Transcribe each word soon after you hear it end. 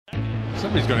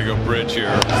Somebody's going to go bridge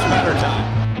here. It's a matter of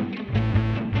time.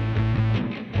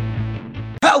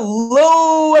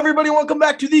 Hello, everybody. Welcome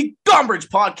back to the Gomebridge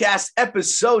Podcast,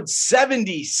 episode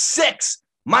 76.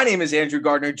 My name is Andrew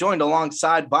Gardner, joined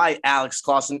alongside by Alex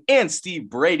Clausen and Steve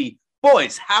Brady.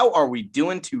 Boys, how are we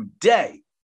doing today?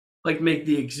 Make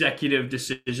the executive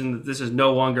decision that this is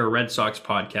no longer a Red Sox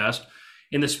podcast.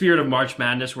 In the spirit of March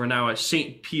Madness, we're now a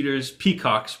St. Peter's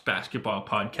Peacocks basketball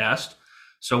podcast.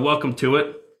 So welcome to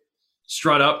it.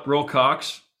 Strut up, roll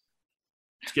Cox.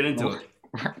 Let's get into it.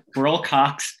 Roll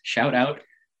Cox, shout out.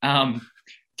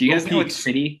 Do you guys know what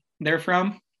city they're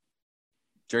from?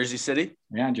 Jersey City?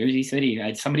 Yeah, Jersey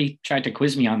City. Somebody tried to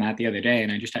quiz me on that the other day,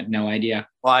 and I just had no idea.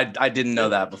 Well, I didn't know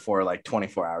that before like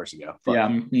 24 hours ago. Yeah,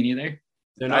 me neither.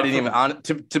 I didn't even,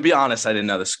 to be honest, I didn't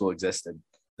know the school existed.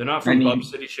 They're not from Bub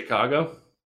City, Chicago?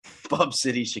 Bub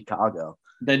City, Chicago.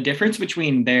 The difference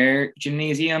between their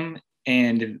gymnasium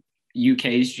and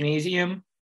UK's gymnasium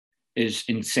is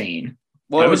insane.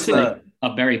 What was a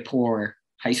very poor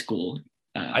high school.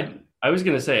 I was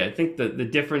going to say, I think the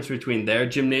difference between their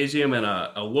gymnasium and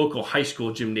a local high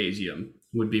school gymnasium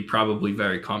would be probably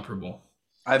very comparable.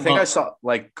 I think I saw,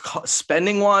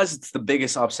 spending-wise, it's the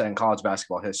biggest upset in college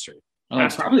basketball history. Well,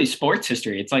 it's probably sports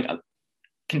history. It's like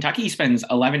Kentucky spends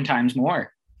 11 times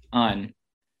more on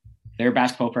their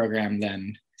basketball program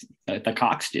than the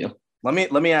Cox do.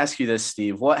 Let me ask you this,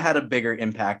 Steve. What had a bigger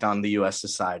impact on the U.S.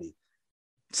 society?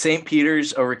 St.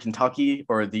 Peter's over Kentucky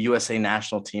or the USA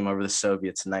national team over the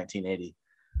Soviets in 1980?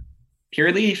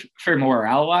 Purely for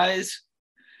morale-wise,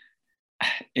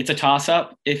 it's a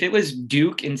toss-up. If it was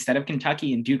Duke instead of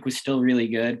Kentucky and Duke was still really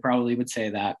good, probably would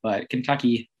say that. But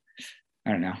Kentucky,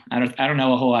 I don't know. I don't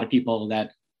know a whole lot of people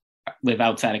that live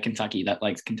outside of Kentucky that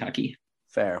likes Kentucky.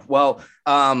 Fair. Well,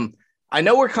 I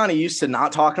know we're kind of used to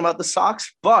not talking about the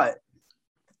Sox, but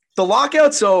the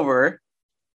lockout's over.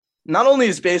 Not only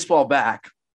is baseball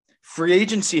back, free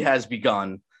agency has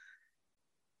begun.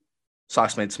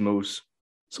 Sox made some moves,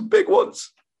 some big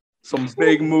ones, some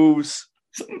big moves.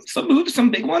 Some moves,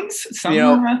 some big ones,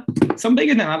 some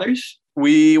bigger than others.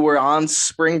 We were on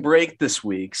spring break this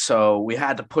week, so we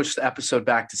had to push the episode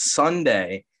back to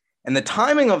Sunday, and the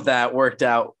timing of that worked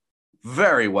out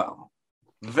very well,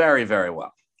 very, very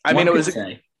well. I mean, it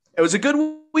was a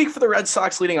good week for the Red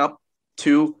Sox leading up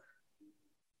to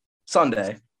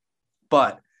Sunday,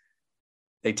 but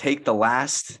they take the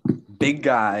last big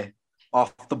guy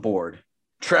off the board.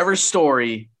 Trevor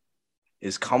Story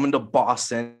is coming to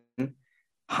Boston.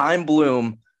 Chaim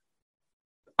Bloom.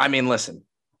 I mean, listen,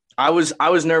 I was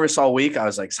nervous all week. I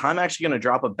was like, is Chaim actually going to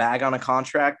drop a bag on a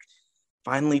contract?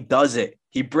 Finally does it.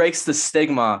 He breaks the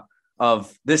stigma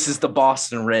of this is the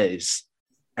Boston Rays.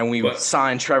 And we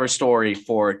signed Trevor Story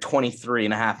for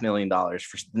 $23.5 million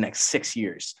for the next 6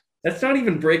 years. That's not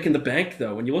even breaking the bank,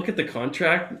 though. When you look at the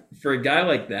contract for a guy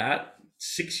like that,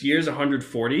 6 years,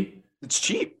 140. It's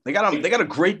cheap. They got a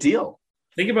great deal.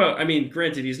 Think about, I mean,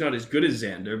 granted, he's not as good as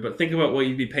Xander, but think about what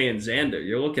you'd be paying Xander.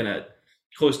 You're looking at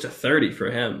close to 30 for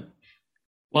him.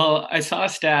 Well, I saw a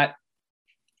stat.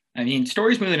 I mean,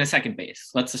 Story's moving to second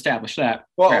base. Let's establish that.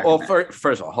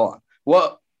 First of all, hold on.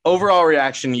 What overall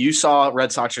reaction you saw?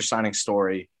 Red Sox are signing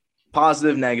Story.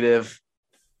 Positive, negative,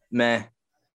 meh.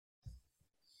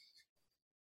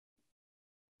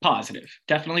 Positive.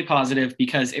 Definitely positive,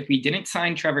 because if we didn't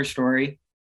sign Trevor Story,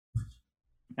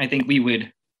 I think we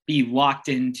would be locked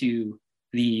into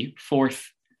the fourth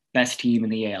best team in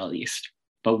the AL East.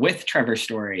 But with Trevor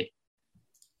Story,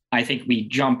 I think we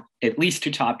jump at least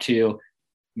to top two,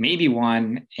 maybe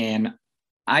one. And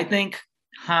I think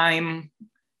Chaim,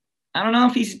 I don't know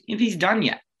if he's done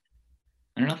yet.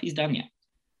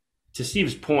 To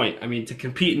Steve's point, I mean, to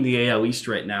compete in the AL East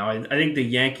right now, I think the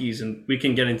Yankees, and we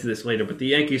can get into this later, but the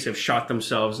Yankees have shot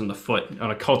themselves in the foot on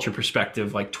a culture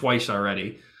perspective like twice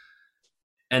already.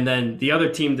 And then the other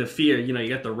team to fear, you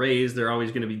got the Rays, they're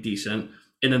always going to be decent.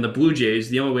 And then the Blue Jays,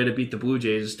 the only way to beat the Blue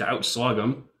Jays is to outslug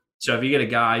them. So if you get a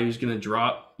guy who's going to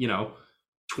drop,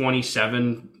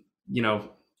 27,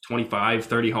 25,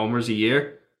 30 homers a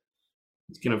year,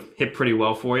 it's going to hit pretty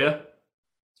well for you.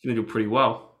 It's going to do pretty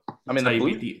well. I mean,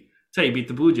 that's how you beat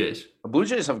the Blue Jays. The Blue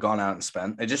Jays have gone out and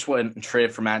spent. They just went and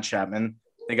traded for Matt Chapman.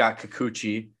 They got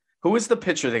Kikuchi. Who was the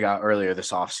pitcher they got earlier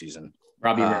this offseason?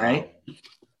 Robbie Ray?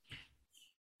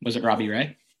 Was it Robbie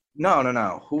Ray?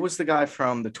 No. Who was the guy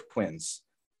from the Twins?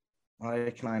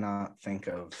 Why can I not think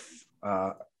of?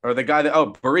 Or the guy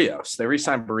Barrios. They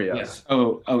re-signed Barrios.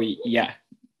 Yeah.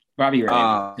 Robbie Ray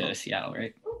went to Seattle,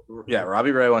 right? Yeah,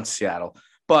 Robbie Ray went to Seattle.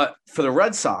 But for the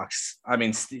Red Sox, I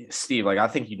mean, Steve, I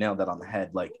think you nailed that on the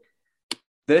head.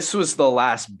 This was the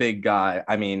last big guy.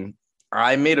 I mean,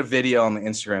 I made a video on the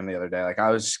Instagram the other day. Like,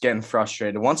 I was getting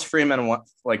frustrated once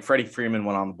Freddie Freeman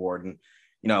went on the board. And,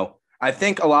 I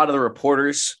think a lot of the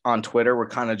reporters on Twitter were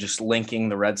kind of just linking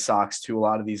the Red Sox to a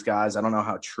lot of these guys. I don't know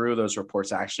how true those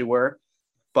reports actually were,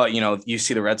 but, you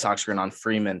see the Red Sox are in on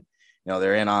Freeman,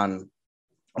 they're in on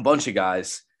a bunch of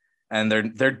guys, and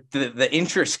they're the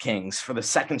interest kings for the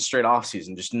second straight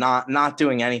offseason, just not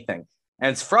doing anything.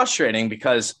 And it's frustrating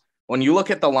because when you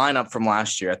look at the lineup from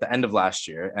last year, at the end of last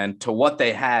year, and to what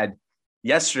they had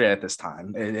yesterday at this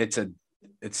time,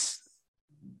 it's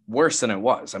worse than it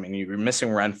was. I mean, you're missing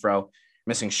Renfroe,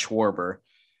 missing Schwarber.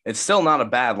 It's still not a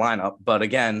bad lineup, but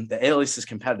again, the AL East is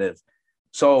competitive.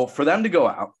 So for them to go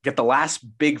out, get the last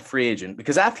big free agent,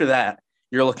 because after that,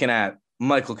 you're looking at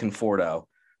Michael Conforto,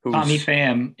 Tommy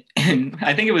Pham. And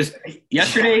I think it was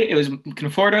yesterday, it was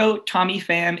Conforto, Tommy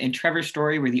Pham, and Trevor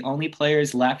Story were the only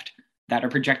players left that are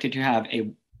projected to have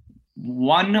a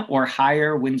 1 or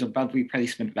higher wins above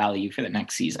replacement value for the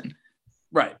next season.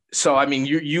 Right. So, I mean,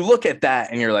 you look at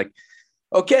that and you're like,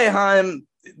 okay, Chaim.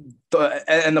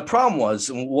 And the problem was,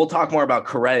 and we'll talk more about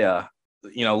Correa,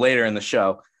 later in the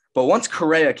show. But once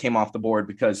Correa came off the board,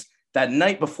 because that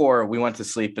night before we went to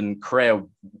sleep and Correa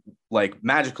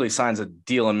magically signs a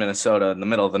deal in Minnesota in the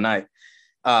middle of the night,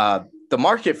 the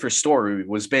market for Story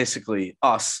was basically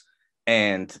us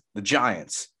and the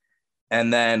Giants.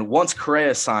 And then once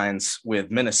Correa signs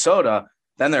with Minnesota,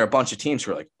 then there are a bunch of teams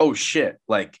who are like, oh shit,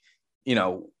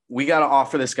 we got to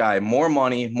offer this guy more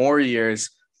money, more years.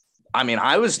 I mean,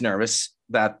 I was nervous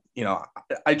that,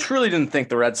 I truly didn't think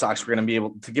the Red Sox were going to be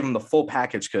able to give him the full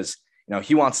package because,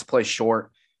 he wants to play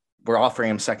short. We're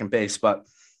offering him second base, but,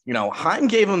 Chaim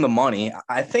gave him the money.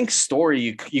 I think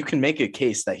Story, you can make a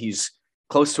case that he's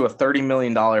close to a $30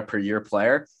 million per year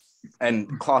player.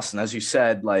 And Clausen, as you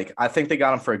said, I think they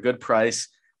got him for a good price,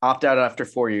 opt out after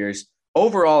 4 years.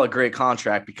 Overall, a great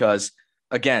contract because,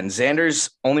 again, Xander's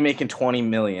only making $20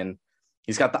 million.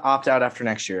 He's got the opt out after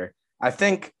next year. I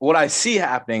think what I see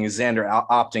happening is Xander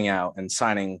opting out and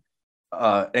signing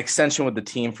an extension with the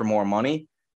team for more money.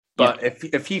 But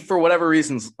if he, for whatever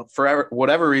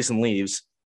reason leaves,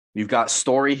 you've got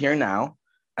Story here now,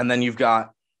 and then you've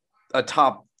got a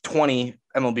top 20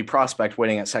 MLB prospect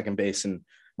waiting at second base and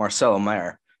Marcelo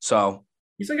Mayer. So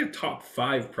he's like a top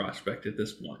 5 prospect at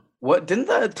this point. What did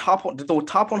the top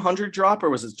 100 drop,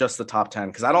 or was it just the top 10?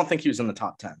 Because I don't think he was in the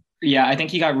top 10. Yeah, I think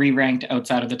he got re-ranked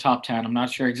outside of the top 10. I'm not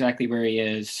sure exactly where he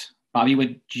is. Bobby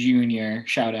Wood Jr.,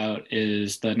 shout out,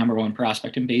 is the number 1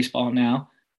 prospect in baseball now.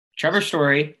 Trevor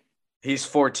Story. He's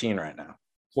 14 right now.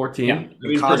 14? Yeah. I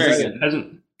mean,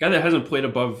 guy that hasn't played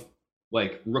above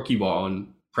rookie ball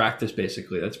in practice,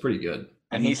 basically. That's pretty good.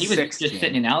 And he was 16. Just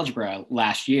sitting in algebra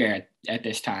last year at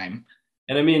this time.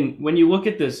 And I mean, when you look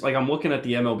at this, I'm looking at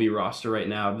the MLB roster right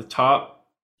now, the top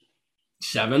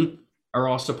 7 are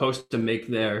all supposed to make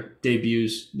their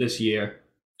debuts this year.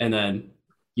 And then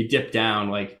you dip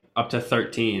down up to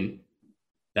 13.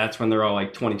 That's when they're all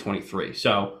 2023.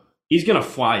 So he's going to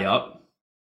fly up.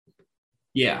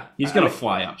 Yeah, he's going to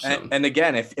fly up soon. And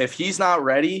again, if he's not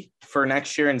ready for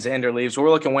next year and Xander leaves, we're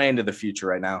looking way into the future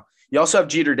right now. You also have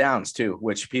Jeter Downs, too,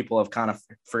 which people have kind of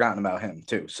forgotten about him,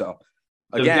 too. So,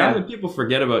 again, the guy that people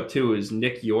forget about, too, is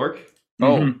Nick York.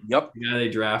 Oh, yep. The guy they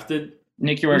drafted.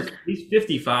 Nick York. He's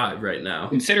 55 right now.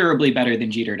 Considerably better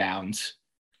than Jeter Downs.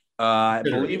 I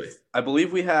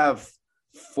believe we have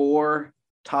 4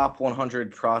 top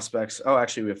 100 prospects. Oh,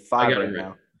 actually, we have 5 right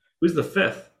now. Who's the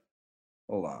 5th?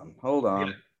 Hold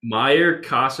on. Meyer,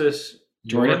 Casas,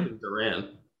 Jordan, and Duran.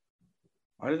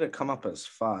 Why did it come up as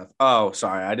 5? Oh,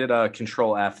 sorry. I did a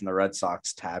Control F and the Red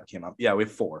Sox tab came up. Yeah, we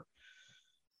have 4.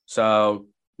 So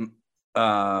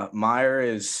Meyer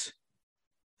is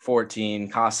 14,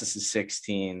 Casas is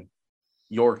 16,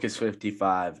 York is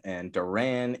 55, and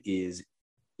Duran is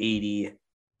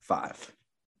 85.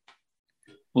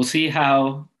 We'll see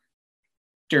how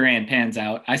Duran pans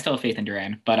out. I still have faith in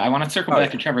Duran, but I want to circle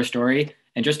back to Trevor Story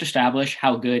and just establish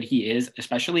how good he is,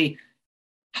 especially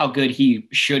how good he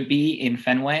should be in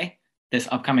Fenway this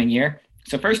upcoming year.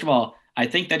 So first of all, I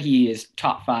think that he is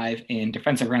top 5 in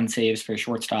defensive run saves for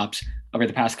shortstops over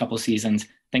the past couple seasons. I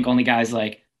think only guys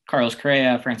like Carlos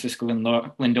Correa, Francisco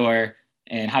Lindor,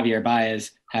 and Javier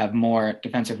Baez have more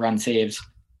defensive run saves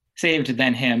saved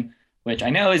than him, which I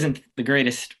know isn't the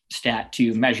greatest stat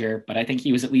to measure, but I think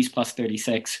he was at least plus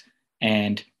 36,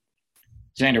 and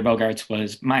Xander Bogaerts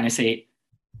was -8.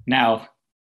 Now,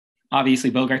 obviously,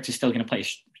 Bogaerts is still going to play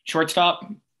shortstop,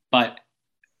 but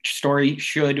Story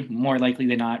should more likely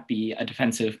than not be a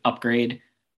defensive upgrade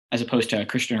as opposed to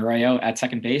Christian Arroyo at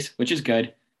second base, which is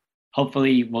good.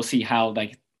 Hopefully, we'll see how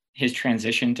his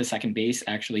transition to second base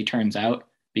actually turns out,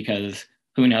 because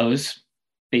who knows?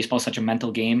 Baseball's such a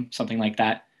mental game. Something like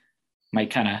that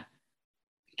might kind of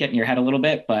get in your head a little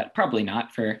bit, but probably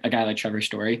not for a guy like Trevor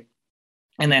Story.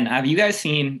 And then have you guys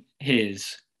seen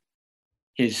his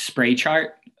spray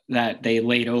chart that they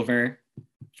laid over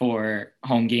for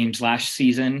home games last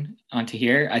season onto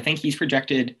here? I think he's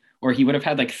projected, or he would have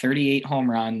had like 38 home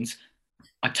runs,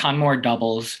 a ton more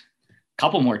doubles, a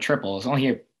couple more triples,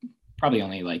 probably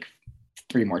only like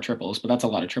 3 more triples, but that's a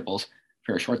lot of triples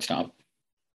for a shortstop.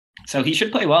 So he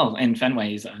should play well in Fenway.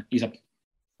 He's a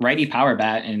righty power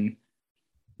bat, and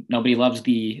nobody loves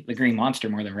the Green Monster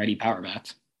more than righty power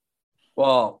bats.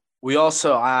 Well,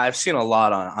 I've seen a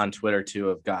lot on Twitter too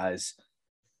of guys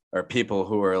or people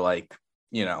who are like,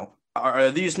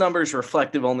 are these numbers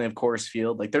reflective only of Coors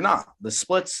Field? Like, they're not. The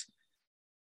splits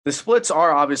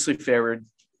are obviously favored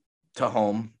to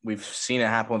home. We've seen it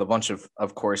happen with a bunch of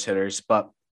Coors hitters, but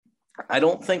I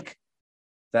don't think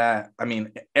that,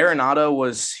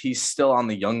 Arenado he's still on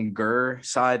the younger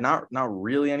side, not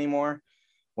really anymore.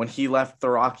 When he left the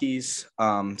Rockies,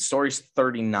 Story's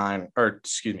 29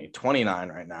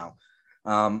 right now.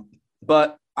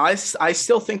 But I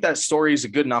still think that Story is a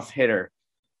good enough hitter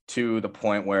to the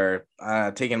point where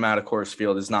taking him out of Coors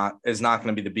Field is not going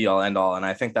to be the be all end all. And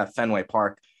I think that Fenway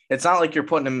Park, it's not like you're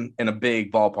putting him in a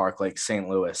big ballpark like St.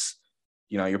 Louis.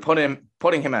 You're putting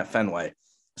him at Fenway.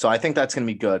 So I think that's going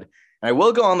to be good. And I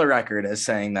will go on the record as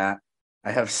saying that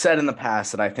I have said in the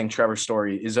past that I think Trevor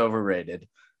Story is overrated.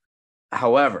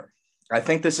 However, I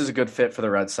think this is a good fit for the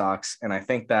Red Sox, and I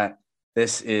think that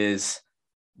this is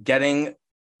getting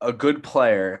a good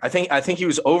player. I think he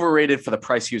was overrated for the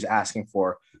price he was asking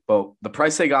for, but the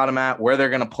price they got him at, where they're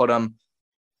going to put him,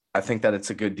 I think that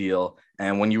it's a good deal.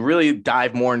 And when you really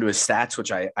dive more into his stats,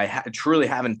 which I truly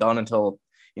haven't done until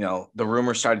the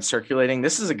rumors started circulating,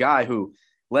 this is a guy who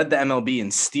led the MLB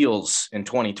in steals in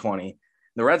 2020.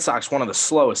 The Red Sox, one of the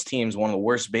slowest teams, one of the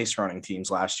worst base running teams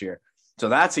last year. So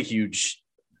that's a huge,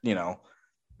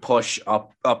 push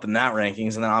up in that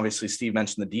rankings. And then obviously Steve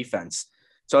mentioned the defense.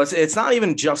 So it's not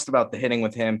even just about the hitting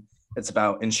with him. It's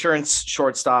about insurance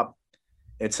shortstop.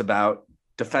 It's about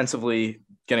defensively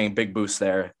getting a big boost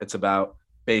there. It's about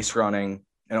base running.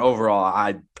 And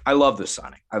overall, I love this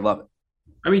signing. I love it.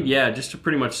 Just to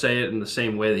pretty much say it in the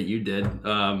same way that you did.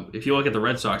 If you look at the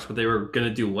Red Sox, what they were going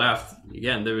to do left,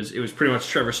 again, it was pretty much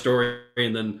Trevor Story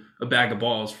and then a bag of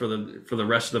balls for the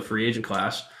rest of the free agent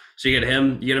class. So you get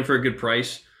him for a good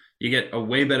price. You get a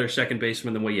way better second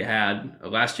baseman than what you had.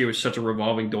 Last year was such a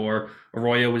revolving door.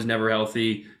 Arroyo was never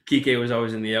healthy. Kike was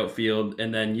always in the outfield.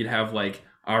 And then you'd have like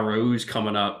Arauz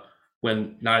coming up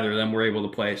when neither of them were able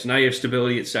to play. So now you have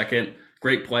stability at second.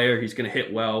 Great player. He's going to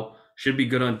hit well. Should be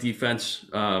good on defense.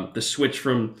 The switch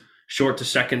from short to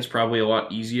second is probably a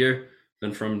lot easier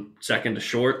than from second to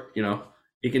short.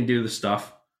 He can do the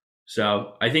stuff.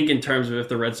 So I think in terms of if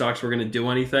the Red Sox were going to do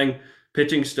anything,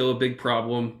 pitching's still a big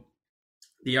problem.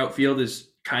 The outfield is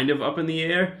kind of up in the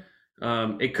air.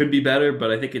 It could be better,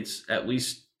 but I think it's at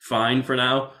least fine for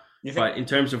now. But in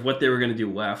terms of what they were going to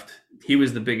do left, he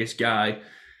was the biggest guy.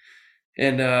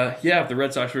 And if the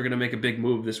Red Sox were going to make a big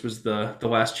move, this was the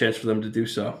last chance for them to do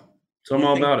so. So I'm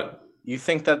all about it. You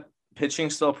think that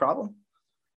pitching's still a problem?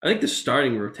 I think the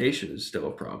starting rotation is still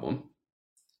a problem.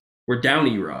 We're down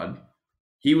Erod.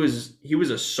 He was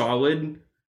a solid.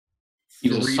 He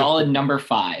was a solid number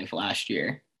 5 last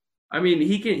year.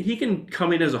 He can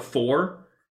come in as a 4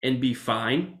 and be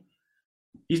fine.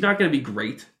 He's not going to be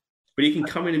great, but he can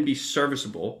come in and be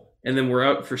serviceable. And then we're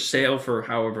out for sale for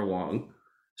however long.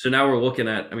 So now we're looking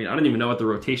at. I don't even know what the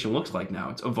rotation looks like now.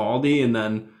 It's Eovaldi and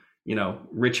then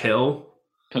Rich Hill,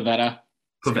 Pivetta,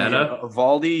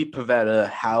 Eovaldi, Pivetta,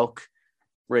 Houck,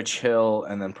 Rich Hill,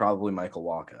 and then probably Michael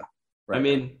Wacha.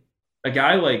 Right. A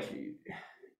guy like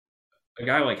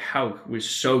Houck was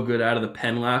so good out of the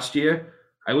pen last year.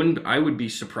 I would be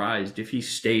surprised if he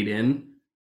stayed in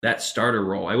that starter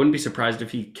role. I wouldn't be surprised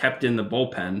if he kept in the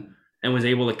bullpen and was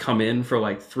able to come in for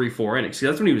like 3-4 innings. See,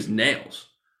 that's when he was nails.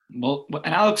 Well,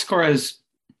 and Alex Cora's,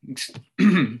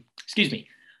 excuse me,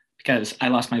 because I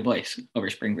lost my voice over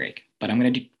spring break, but I'm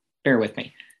going to bear with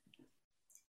me.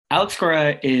 Alex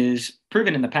Cora is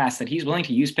proven in the past that he's willing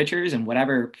to use pitchers in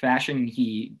whatever fashion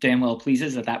he damn well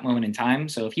pleases at that moment in time.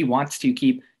 So if he wants to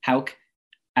keep Houck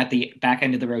at the back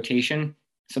end of the rotation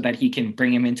so that he can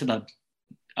bring him into the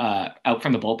out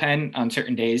from the bullpen on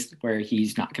certain days where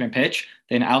he's not going to pitch,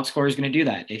 then Alex Cora is going to do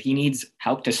that. If he needs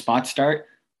Houck to spot start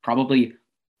probably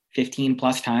 15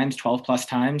 plus times, 12 plus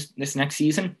times this next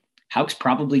season, Houck's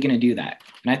probably going to do that.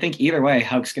 And I think either way,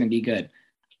 Houck's going to be good.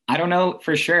 I don't know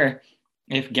for sure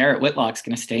if Garrett Whitlock's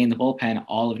going to stay in the bullpen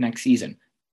all of next season.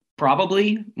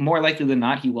 Probably, more likely than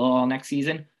not, he will all next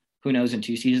season. who knows in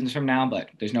 2 seasons from now, but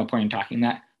there's no point in talking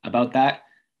about that.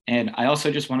 And I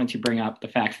also just wanted to bring up the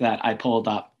fact that I pulled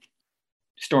up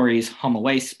Story's home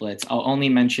away splits. I'll only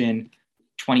mention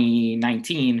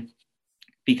 2019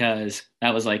 because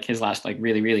that was like his last like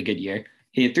really, really good year.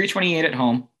 He hit 328 at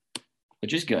home,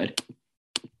 which is good.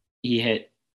 He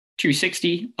hit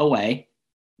 260 away,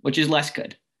 which is less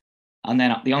good. And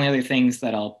then the only other things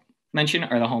that I'll mention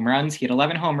are the home runs. He had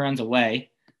 11 home runs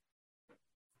away.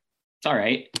 It's all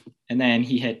right. And then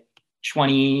he hit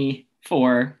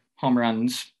 24 home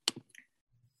runs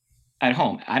at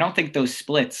home. I don't think those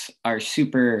splits are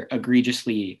super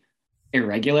egregiously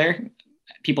irregular.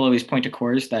 People always point to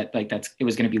Coors that like it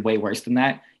was going to be way worse than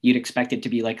that. You'd expect it to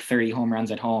be like 30 home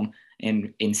runs at home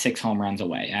and in 6 home runs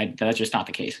away. That's just not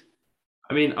the case.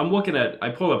 I mean, I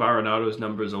pulled up Arenado's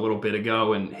numbers a little bit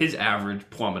ago, and his average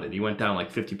plummeted. He went down like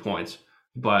 50 points.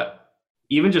 But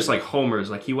even just like homers,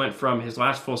 like he went from his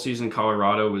last full season in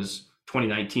Colorado was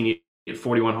 2019. He hit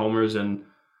 41 homers and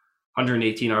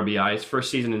 118 RBIs.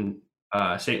 First season in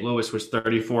St. Louis was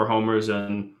 34 homers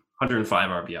and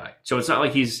 105 RBI. So it's not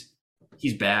like he's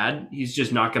bad. He's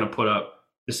just not going to put up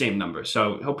the same numbers.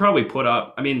 So he'll probably put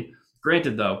up, I mean,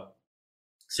 granted though,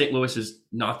 St. Louis is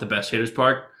not the best hitters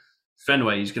park.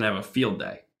 Fenway, he's going to have a field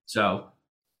day. So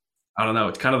I don't know.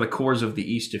 It's kind of the Coors of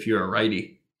the East if you're a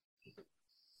righty.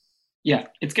 Yeah,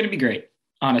 it's going to be great,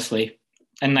 honestly.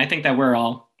 And I think that we're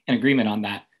all in agreement on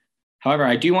that. However,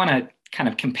 I do want to kind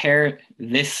of compare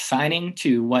this signing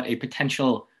to what a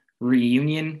potential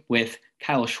reunion with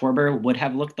Kyle Schwarber would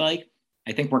have looked like.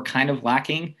 I think we're kind of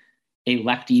lacking a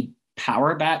lefty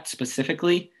power bat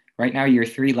specifically. Right now, your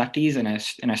 3 lefties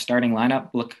in a starting lineup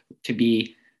look to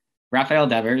be Rafael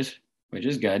Devers, which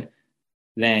is good.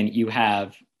 Then you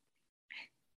have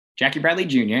Jackie Bradley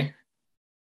Jr.,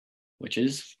 which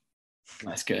is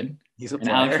less good. He's a and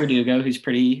player. Alex Verdugo, who's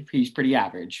pretty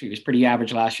average. He was pretty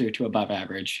average last year to above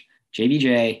average.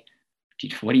 JBJ,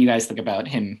 what do you guys think about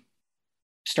him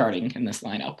starting in this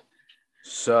lineup?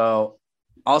 So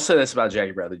I'll say this about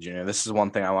Jackie Bradley Jr. This is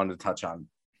one thing I wanted to touch on.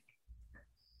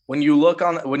 When you look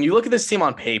at this team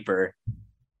on paper,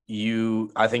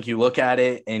 I think you look at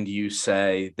it and you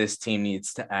say this team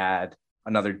needs to add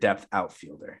another depth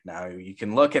outfielder. Now you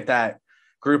can look at that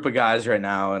group of guys right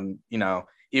now, and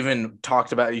even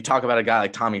talk about a guy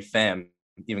like Tommy Pham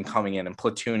even coming in and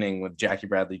platooning with Jackie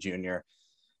Bradley Jr.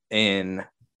 in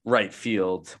right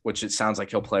field, which it sounds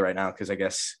like he'll play right now because I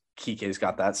guess Kike's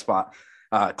got that spot.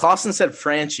 Clausen said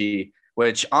Franchy,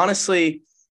 which honestly,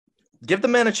 give the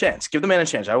man a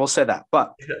chance. I will say that.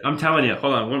 But I'm telling you,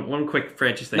 hold on, one quick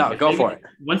Franchy thing. No, go for it.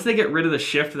 Once they get rid of the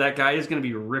shift, that guy is going to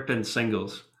be ripping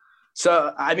singles.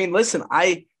 So, I mean, listen,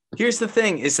 here's the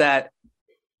thing is that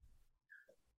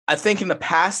I think in the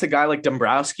past, a guy like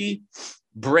Dombrowski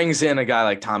brings in a guy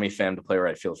like Tommy Pham to play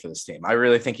right field for this team. I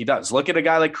really think he does. Look at a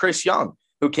guy like Chris Young,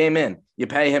 who came in. You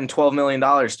pay him $12 million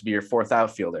to be your 4th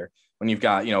outfielder when you've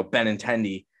got,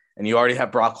 Benintendi, and you already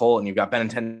have Brock Holt, and you've got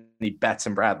Benintendi, Betts,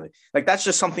 and Bradley. Like, that's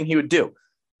just something he would do.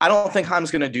 I don't think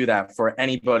Heim's going to do that for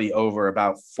anybody over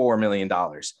about $4 million.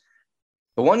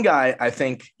 The one guy I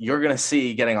think you're going to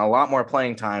see getting a lot more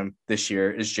playing time this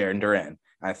year is Jarren Duran.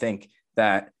 I think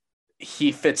that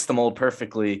he fits the mold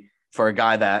perfectly for a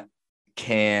guy that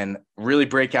can really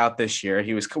break out this year.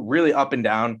 He was really up and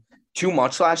down too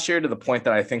much last year to the point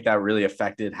that I think that really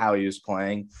affected how he was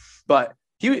playing. But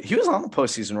he was on the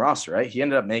postseason roster, right? He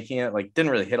ended up making it, like,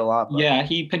 didn't really hit a lot. But... yeah,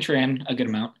 he pinch ran a good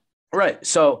amount. Right.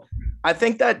 So I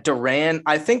think that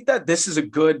this is a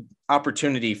good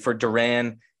opportunity for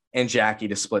Duran and Jackie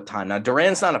to split time. Now,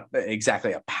 Duran's not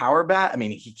exactly a power bat. I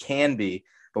mean, he can be,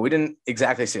 but we didn't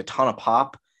exactly see a ton of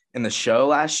pop in the show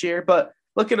last year. But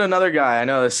look at another guy. I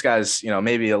know this guy's,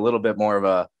 maybe a little bit more of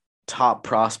a top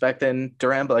prospect than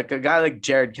Duran, but like a guy like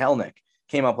Jared Kelenic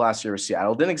came up last year with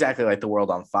Seattle. Didn't exactly light the world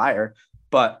on fire,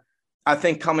 but I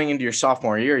think coming into your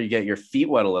sophomore year, you get your feet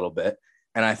wet a little bit.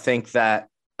 And I think that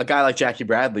a guy like Jackie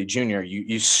Bradley Jr.,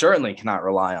 you certainly cannot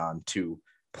rely on to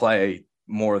play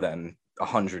more than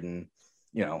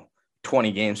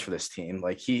 120 games for this team.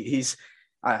 Like he's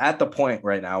at the point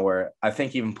right now where I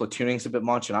think even platooning's a bit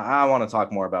much. And I want to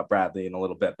talk more about Bradley in a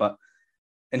little bit, but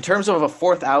in terms of a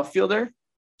 4th outfielder,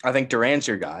 I think Duran's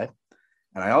your guy.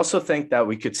 And I also think that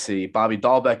we could see Bobby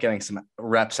Dahlbeck getting some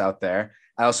reps out there.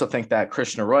 I also think that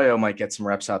Christian Arroyo might get some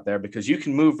reps out there because you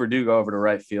can move Verdugo over to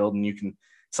right field and you can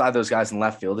slide those guys in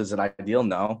left field. Is it ideal?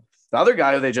 No. The other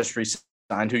guy who they just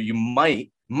re-signed, who you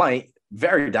might,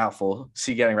 very doubtful,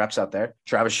 see getting reps out there,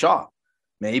 Travis Shaw.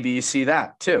 Maybe you see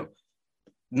that too.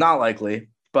 Not likely.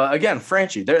 But again,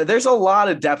 Franchy, there's a lot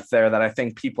of depth there that I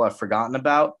think people have forgotten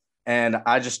about. And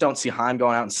I just don't see Heim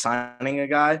going out and signing a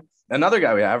guy another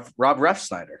guy we have, Rob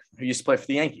Refsnyder, who used to play for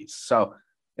the Yankees. So,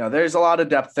 there's a lot of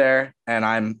depth there, and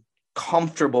I'm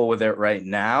comfortable with it right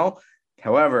now.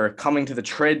 However, coming to the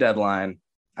trade deadline,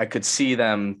 I could see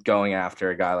them going after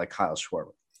a guy like Kyle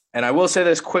Schwarber. And I will say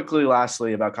this quickly,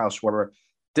 lastly, about Kyle Schwarber.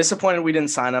 Disappointed we didn't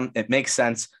sign him. It makes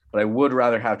sense, but I would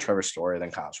rather have Trevor Story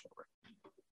than Kyle Schwarber.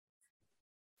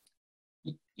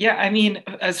 Yeah, I mean,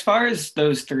 as far as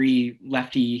those three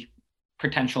lefty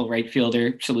potential right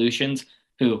fielder solutions,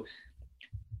 who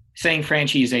saying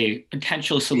Franchy is a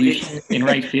potential solution in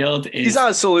right field is he's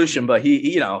not a solution, but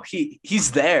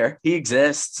he's there. He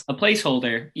exists. A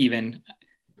placeholder, even.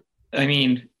 I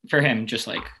mean, for him, just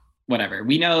like whatever.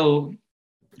 We know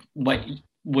what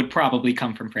would probably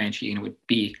come from Franchy, and it would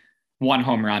be 1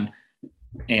 home run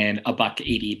and a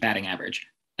 $180 batting average.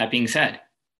 That being said,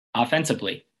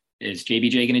 offensively, is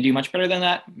JBJ going to do much better than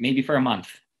that? Maybe for a month,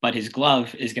 but his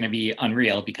glove is going to be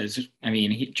unreal because, I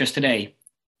mean, just today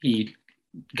he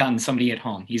gunned somebody at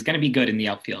home. He's going to be good in the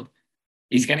outfield.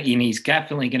 He's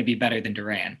definitely going to be better than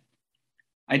Duran.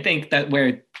 I think that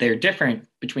where they're different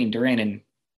between Duran and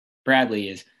Bradley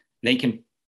is they can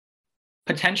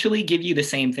potentially give you the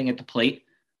same thing at the plate,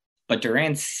 but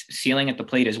Duran's ceiling at the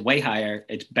plate is way higher.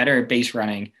 It's better at base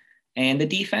running, and the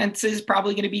defense is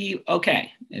probably going to be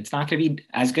okay. It's not going to be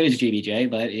as good as JBJ,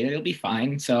 but it'll be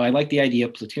fine. So I like the idea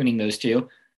of platooning those two.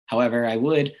 However, I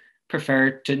would prefer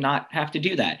to not have to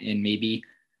do that and maybe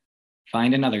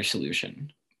find another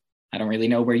solution. I don't really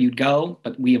know where you'd go,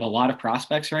 but we have a lot of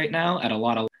prospects right now at a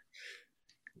lot of.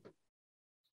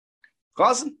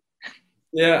 Clausen?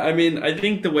 Yeah, I mean, I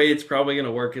think the way it's probably going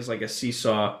to work is like a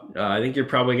seesaw. I think you're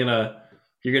going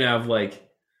to have like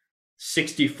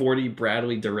 60-40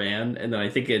 Bradley Duran, and then I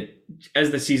think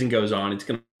as the season goes on, it's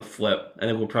going to flip, and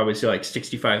then we'll probably see like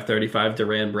 65-35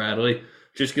 Duran Bradley,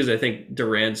 just because I think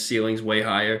Duran's ceiling's way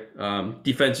higher.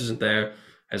 Defense isn't there.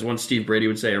 As one Steve Brady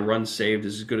would say, a run saved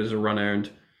is as good as a run earned.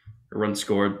 A run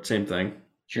scored, same thing.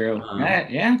 True.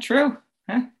 Yeah, true.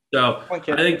 Huh? So I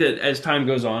think that as time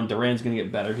goes on, Duran's going to get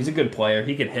better. He's a good player.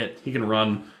 He can hit. He can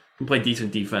run. He can play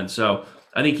decent defense. So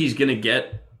I think he's going to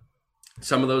get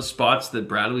some of those spots that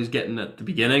Bradley's getting at the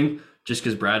beginning, just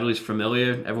because Bradley's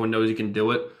familiar. Everyone knows he can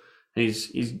do it. And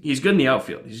he's good in the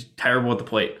outfield. He's terrible at the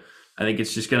plate. I think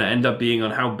it's just going to end up being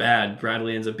on how bad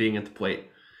Bradley ends up being at the plate.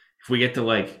 If we get to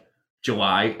like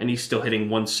July and he's still hitting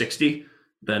 160,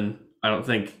 then I don't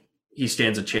think he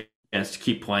stands a chance to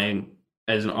keep playing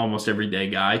as an almost everyday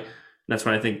guy. And that's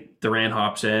when I think Duran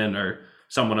hops in or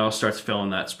someone else starts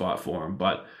filling that spot for him.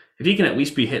 But if he can at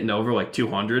least be hitting over like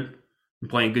 200 and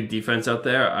playing good defense out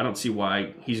there, I don't see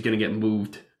why he's going to get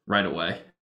moved right away.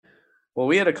 Well,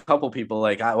 we had a couple people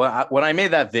like when I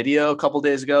made that video a couple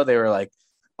days ago, they were like,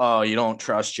 "Oh, you don't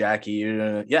trust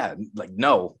Jackie?" Yeah, like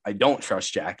no, I don't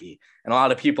trust Jackie. And a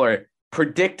lot of people are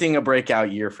predicting a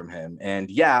breakout year from him. And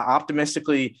yeah,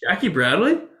 optimistically, Jackie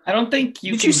Bradley. I don't think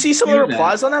you. Did you see some of the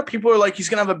replies on that? People are like, "He's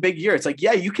gonna have a big year." It's like,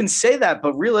 yeah, you can say that,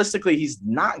 but realistically, he's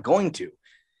not going to.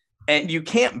 And you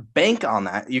can't bank on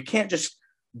that. You can't just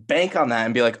bank on that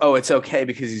and be like, "Oh, it's okay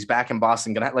because he's back in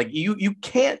Boston." You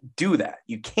can't do that.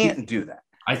 You can't do that.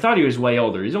 I thought he was way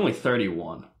older. He's only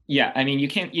 31. Yeah, I mean,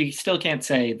 you still can't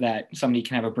say that somebody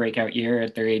can have a breakout year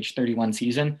at their age 31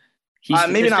 season.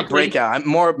 Maybe not breakout. I'm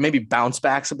more maybe bounce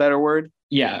back's a better word.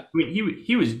 Yeah, I mean,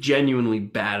 he was genuinely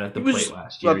bad at the plate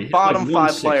last year. The bottom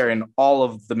five player in all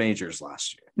of the majors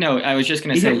last year. No, I was just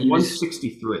going to say he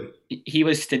 163. He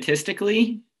was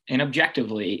statistically and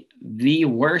objectively the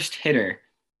worst hitter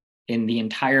in the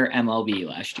entire MLB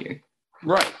last year.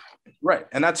 Right,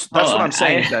 and that's what I'm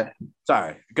saying.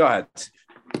 Sorry, go ahead.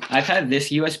 I've had this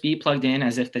USB plugged in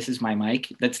as if this is my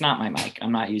mic. That's not my mic.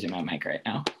 I'm not using my mic right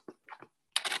now.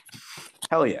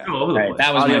 Hell yeah! Right,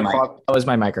 that was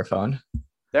my microphone.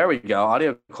 There we go.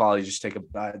 Audio quality just take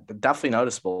a definitely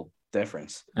noticeable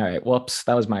difference. All right. Whoops.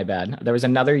 That was my bad. There was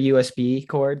another USB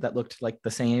cord that looked like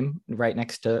the same right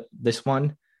next to this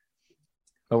one,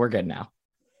 but we're good now.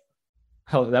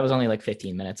 Oh, that was only like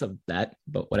 15 minutes of that,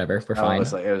 but whatever. We're fine.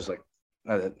 It was like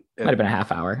might have been a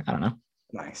half hour. I don't know.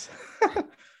 Nice.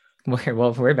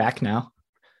 Well, we're back now.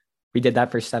 We did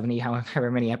that for 70,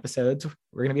 however many episodes.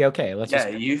 We're going to be okay.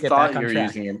 You thought you were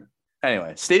using him.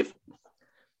 Anyway, Steve?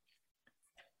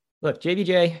 Look,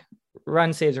 JBJ,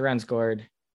 run saves a run scored.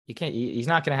 He's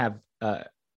not going to have,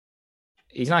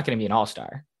 he's not going to be an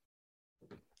all-star.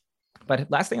 But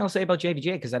last thing I'll say about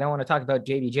JBJ, because I don't want to talk about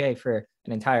JBJ for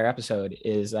an entire episode,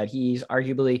 is that he's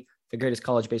arguably the greatest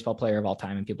college baseball player of all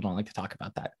time, and people don't like to talk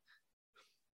about that.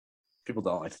 People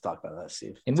don't like to talk about that,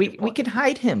 Steve. And we can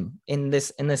hide him in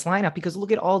this lineup because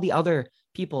look at all the other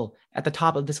people at the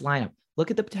top of this lineup.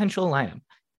 Look at the potential lineup.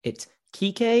 It's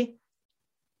Kike,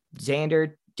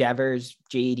 Xander, Devers,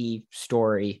 JD,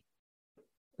 Story,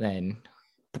 then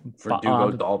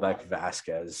Verdugo, Dahlbeck,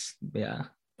 Vasquez. Yeah,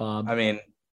 Bob. I mean,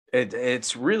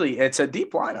 it's a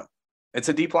deep lineup. It's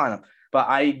a deep lineup.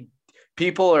 But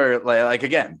people are like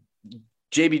again,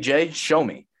 JBJ, show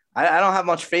me. I don't have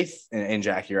much faith in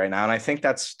Jackie right now, and I think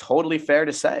that's totally fair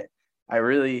to say. I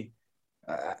really,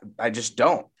 I just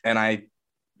don't, and I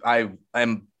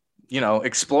am,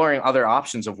 exploring other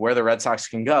options of where the Red Sox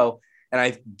can go, and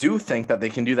I do think that they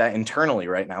can do that internally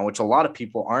right now, which a lot of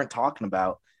people aren't talking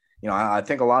about. I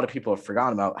think a lot of people have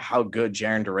forgotten about how good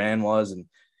Jarren Duran was, and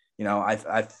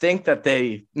I think that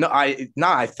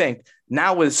I think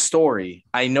now with Story,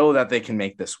 I know that they can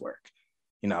make this work.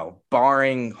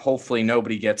 Barring hopefully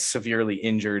nobody gets severely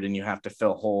injured and you have to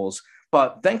fill holes.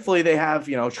 But thankfully they have,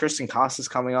 Tristan Casas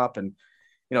coming up, and,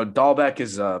 Dahlbeck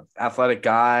is a athletic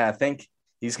guy. I think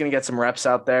he's going to get some reps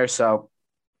out there. So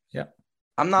yeah,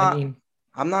 I'm not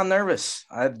nervous.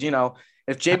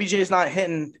 If JBJ is not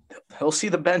hitting, he'll see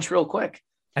the bench real quick.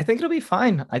 I think it'll be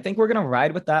fine. I think we're going to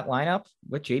ride with that lineup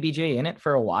with JBJ in it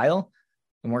for a while,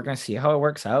 and we're going to see how it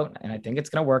works out. And I think it's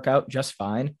going to work out just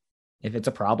fine. If it's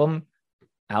a problem,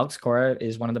 Alex Cora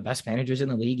is one of the best managers in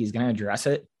the league. He's going to address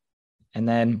it. And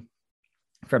then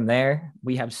from there,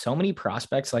 we have so many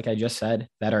prospects, like I just said,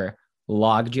 that are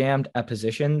log jammed at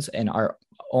positions and are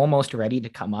almost ready to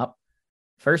come up.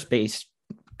 First base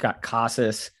got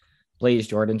Casas. Blaze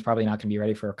Jordan's probably not going to be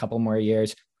ready for a couple more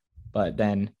years. But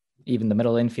then even the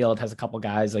middle infield has a couple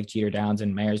guys like Jeter Downs,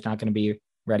 and Mayer's not going to be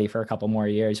ready for a couple more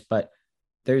years. But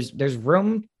there's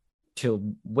room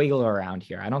to wiggle around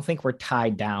here. I don't think we're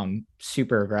tied down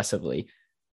super aggressively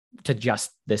to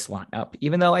just this lineup,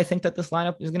 even though I think that this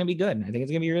lineup is going to be good. I think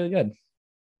it's going to be really good.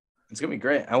 It's going to be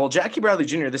great. And well, Jackie Bradley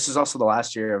Jr., this is also the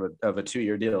last year of a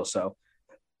 2-year deal. So,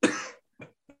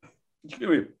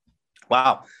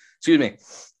 wow. Excuse me.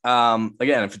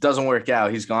 Again, if it doesn't work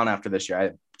out, he's gone after this year.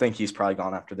 I think he's probably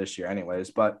gone after this year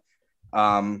anyways, but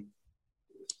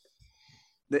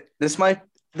this might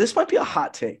be a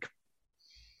hot take.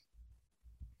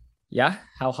 Yeah.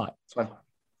 How hot?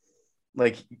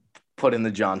 Like put in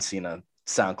the John Cena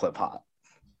sound clip hot.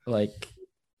 Like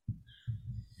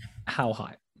how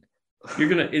hot?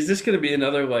 Is this gonna be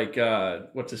another like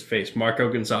what's his face?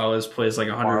 Marco Gonzalez plays like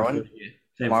 150.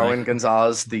 Marwin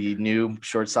Gonzalez, the new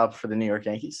shortstop for the New York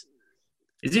Yankees.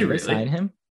 Is he Did they really? sign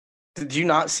him? Did you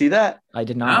not see that? I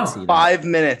did not see that. 5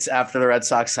 minutes after the Red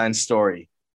Sox signed Story.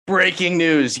 Breaking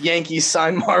news. Yankees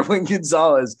signed Marwin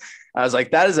Gonzalez. I was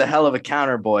like, that is a hell of a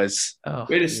counter, boys. Oh,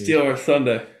 Way to steal our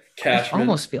thunder, Cashman. I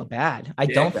almost feel bad. I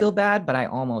don't feel bad, but I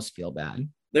almost feel bad.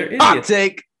 They're idiots. Hot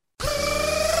take.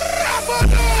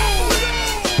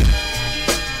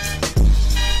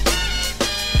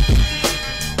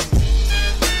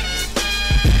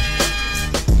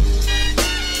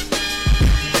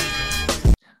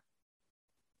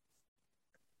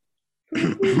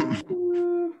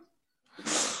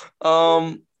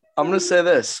 I'm gonna say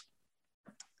this.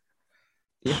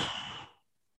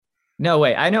 No,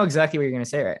 wait. I know exactly what you're going to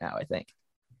say right now, I think.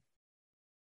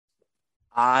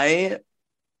 I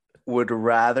would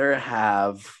rather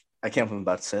have, I can't believe I'm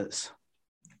about to say this.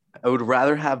 I would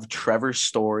rather have Trevor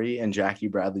Story and Jackie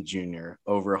Bradley Jr.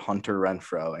 over Hunter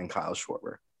Renfroe and Kyle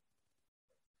Schwarber.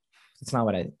 That's not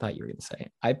what I thought you were going to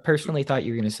say. I personally thought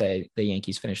you were going to say the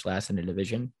Yankees finished last in the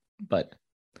division, but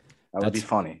that would be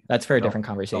funny. That's for a different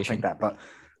conversation. Don't think that, but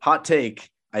hot take.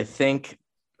 I think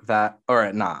that,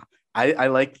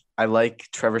 I like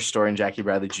Trevor Story and Jackie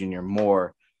Bradley Jr.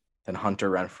 more than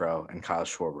Hunter Renfroe and Kyle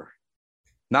Schwarber.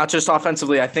 Not just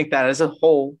offensively. I think that as a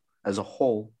whole, I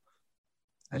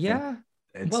think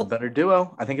it's a better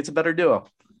duo. I think it's a better duo.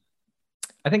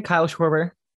 I think Kyle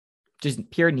Schwarber,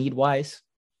 just pure need wise,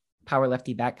 power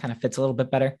lefty back kind of fits a little bit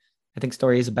better. I think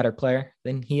Story is a better player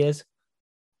than he is,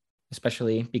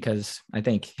 especially because I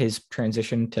think his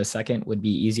transition to second would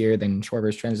be easier than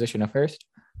Schwarber's transition to first.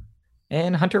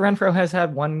 And Hunter Renfroe has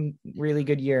had one really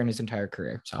good year in his entire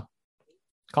career. So,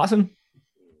 Clausen?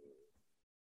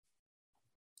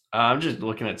 I'm just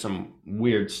looking at some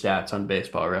weird stats on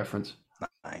Baseball Reference.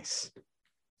 Nice.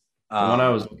 The one I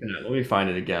was looking at. Let me find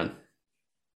it again.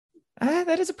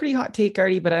 That is a pretty hot take,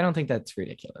 Artie, but I don't think that's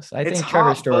ridiculous. I think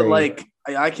Trevor Story. But like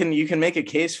you can make a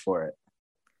case for it.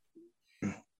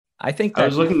 I think I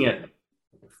was looking at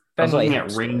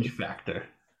range factor.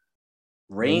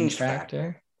 Range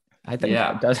factor. I think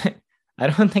it doesn't. I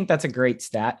don't think that's a great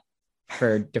stat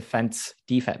for defense.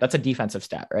 That's a defensive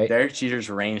stat, right? Derek Jeter's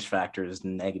range factor is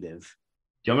negative.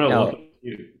 Do you want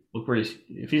me to look where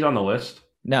if he's on the list?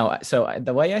 No. So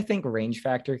the way I think range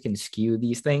factor can skew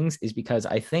these things is because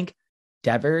I think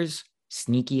Devers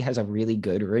sneaky has a really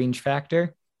good range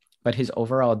factor, but his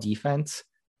overall defense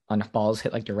on balls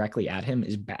hit like directly at him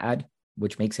is bad,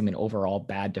 which makes him an overall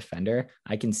bad defender.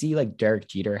 I can see like Derek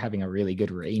Jeter having a really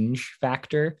good range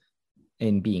factor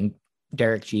in being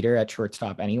Derek Jeter at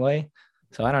shortstop anyway.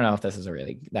 So I don't know if this is a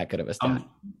really that good of a stat.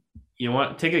 You know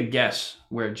what? Take a guess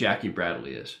where Jackie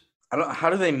Bradley is. How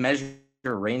do they measure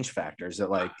range factors? Is it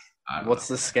like what's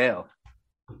the scale?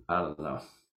 I don't know.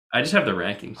 I just have the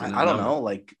rankings. I don't know.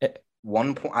 Like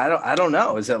 1 point. I don't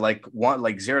know. Is it like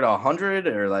 0 to 100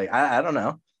 or like I don't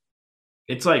know.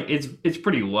 It's like it's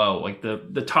pretty low. Like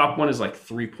the top one is like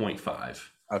 3.5.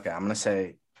 Okay, I'm gonna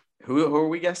say who are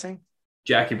we guessing?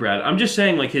 Jackie Bradley. I'm just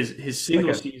saying like his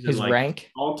single season his like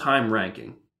rank all-time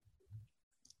ranking.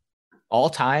 all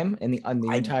time in the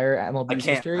entire MLB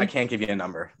history. I can't give you a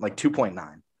number. Like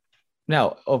 2.9.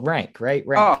 No, rank, right?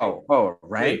 Rank.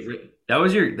 Rank. Wait, that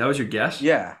was your guess?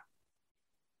 Yeah.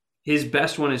 His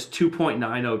best one is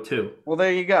 2.902. Well,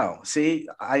 there you go. See,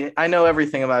 I know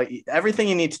everything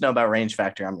you need to know about range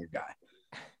factor. I'm your guy.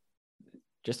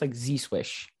 Just like Z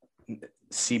Swish.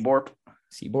 Seaborp,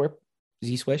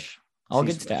 Z Swish. All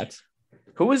good Z-Swish. stats.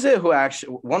 Who was it who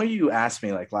actually one of you asked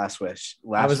me like last week?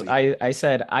 I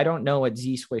said, I don't know what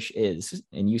Z Swish is.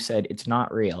 And you said it's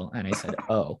not real. And I said,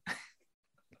 oh.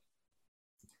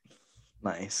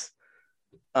 Nice.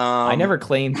 I never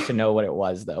claimed to know what it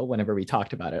was though. Whenever we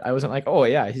talked about it, I wasn't like, "Oh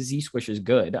yeah, his Z Swish is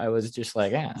good." I was just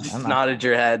like, "Yeah." Just nodded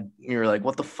your head. You were like,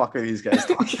 "What the fuck are these guys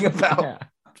talking about?" Yeah.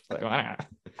 Like, ah.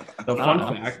 The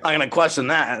fun fact. I'm gonna question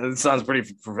that. It sounds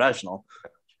pretty professional.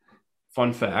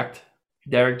 Fun fact: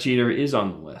 Derek Jeter is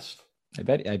on the list. I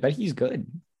bet he's good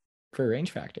for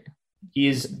range factor. He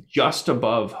is just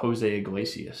above Jose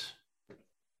Iglesias,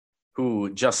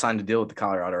 who just signed a deal with the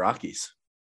Colorado Rockies,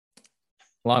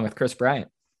 along with Chris Bryant.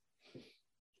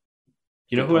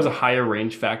 You know who has a higher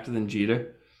range factor than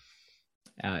Jeter?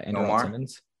 Andrew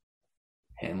Simmons.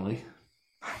 Hanley.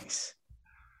 Nice.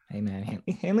 Hey man,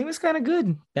 Hanley was kind of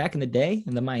good back in the day,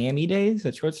 in the Miami days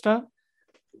at shortstop.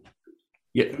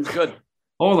 Yeah, he was good.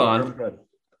 Hold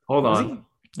on.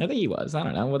 I think he was. I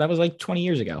don't know. Well, that was like 20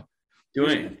 years ago.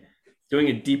 Doing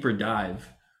a deeper dive,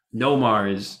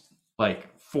 Nomar is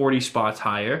like 40 spots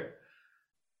higher.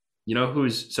 You know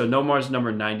Nomar's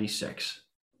number 96.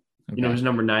 Okay. You know who's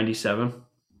number 97?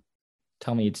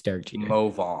 Tell me it's Derek Jeter. Mo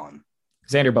Vaughn.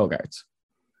 Xander Bogaerts.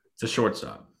 It's a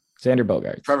shortstop. Xander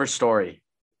Bogaerts. Trevor Story.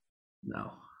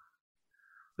 No.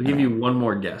 I'll give you one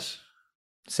more guess.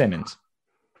 Simmons.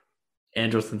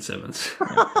 Andrelton Simmons.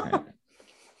 All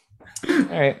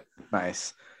right.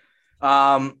 Nice.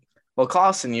 Well,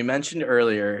 Clausen, you mentioned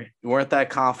earlier you weren't that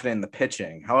confident in the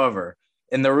pitching. However,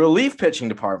 in the relief pitching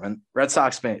department, Red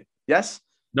Sox made yes?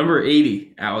 Number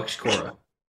 80, Alex Cora.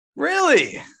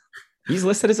 Really? He's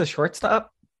listed as a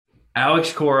shortstop?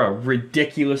 Alex Cora,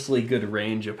 ridiculously good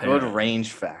range of good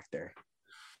range factor.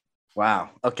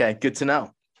 Wow. Okay, good to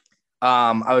know.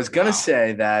 I was gonna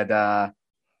say that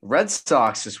Red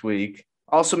Sox this week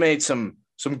also made some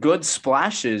good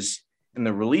splashes in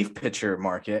the relief pitcher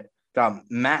market. Got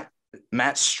Matt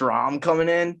Strom coming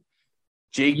in.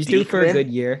 He's due for a good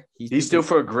year. He's due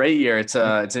for a great year. It's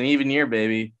an even year,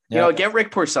 baby. Yeah. You know, get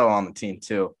Rick Porcello on the team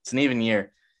too. It's an even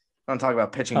year. I want to talk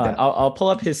about pitching. I'll pull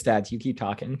up his stats. You keep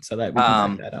talking so that we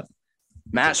can back that up.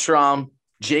 Matt Strom,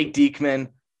 Jake Diekman.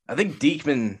 I think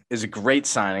Diekman is a great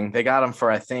signing. They got him for,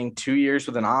 I think, 2 years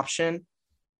with an option.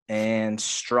 And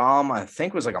Strom, I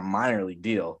think, was like a minor league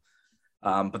deal.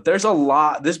 But there's a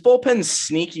lot. This bullpen's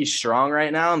sneaky strong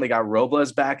right now, and they got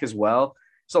Robles back as well.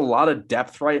 There's a lot of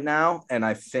depth right now, and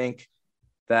I think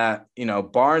that,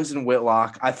 Barnes and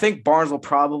Whitlock, I think Barnes will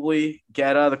probably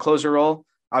get the closer role.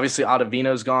 Obviously,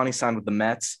 Ottavino's gone. He signed with the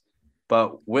Mets.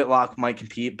 But Whitlock might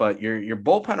compete. But your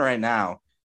bullpen right now,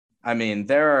 I mean,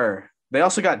 they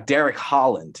also got Derek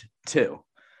Holland, too.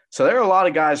 So there are a lot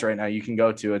of guys right now you can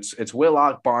go to. It's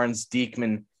Whitlock, Barnes,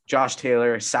 Diekman, Josh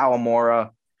Taylor,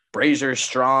 Sawamura, Brazier,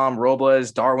 Strom,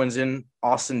 Robles, Darwinson,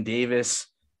 Austin Davis.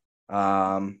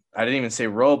 I didn't even say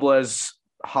Robles,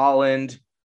 Holland,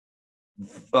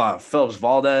 Phillips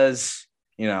Valdez,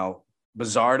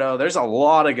 Bizardo. There's a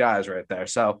lot of guys right there.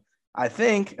 So I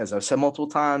think, as I've said multiple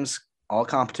times, all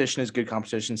competition is good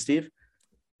competition, Steve.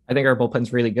 I think our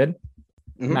bullpen's really good.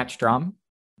 Mm-hmm. Matt Strom.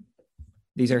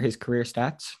 These are his career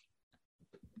stats.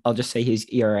 I'll just say his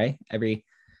ERA every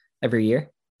year.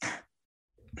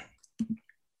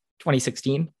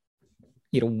 2016,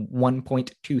 he had a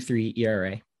 1.23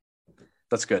 ERA.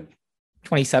 That's good.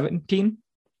 2017,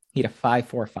 he had a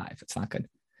 5.45. It's not good.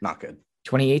 Not good.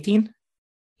 2018,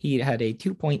 he had a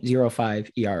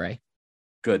 2.05 ERA.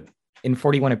 Good. In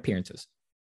 41 appearances.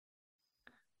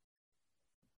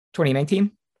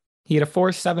 2019, He had a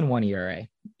 4.71 ERA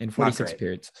in 46 great.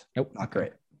 appearances. Nope, Not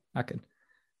great. Not good.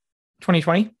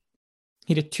 2020,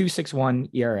 he had a 2.61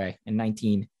 ERA in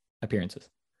 19 appearances.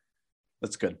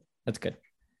 That's good. That's good.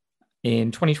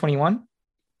 In 2021,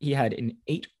 he had an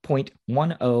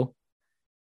 8.10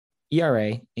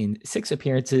 ERA in 6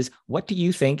 appearances. What do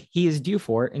you think he is due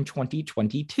for in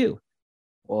 2022?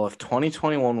 Well, if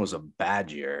 2021 was a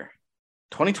bad year,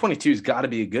 2022's got to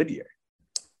be a good year.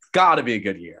 Got to be a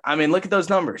good year. I mean, look at those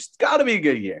numbers. It's got to be a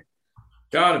good year.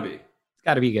 Gotta be. It's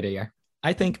got to be a good year.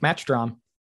 I think Matt Strom,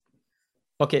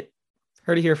 book it.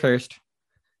 Heard it here first.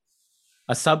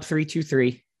 A sub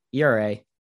 3.23 ERA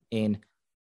in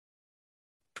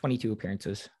 22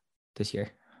 appearances this year.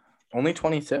 Only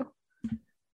 22?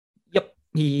 Yep.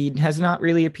 He has not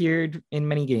really appeared in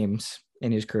many games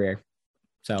in his career.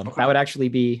 So that would actually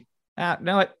be,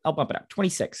 no, I'll bump it up.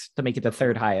 26 to make it the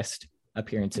third highest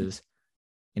appearances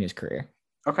in his career.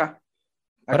 Okay.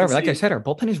 Whatever. Like I said, our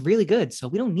bullpen is really good. So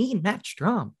we don't need Matt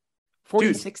Strom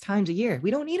 46 times a year. We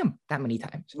don't need him that many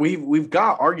times. We've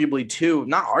got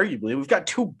we've got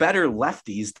two better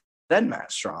lefties than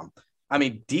Matt Strom. I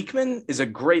mean, Diekman is a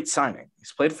great signing.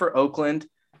 He's played for Oakland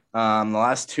the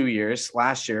last 2 years.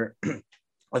 Last year,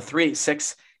 a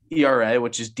 3.86 ERA,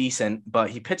 which is decent, but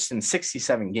he pitched in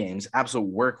 67 games,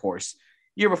 absolute workhorse.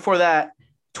 Year before that,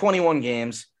 21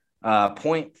 games,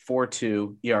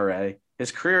 0.42 ERA.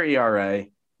 His career ERA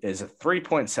is a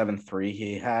 3.73.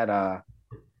 He had a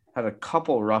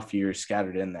couple rough years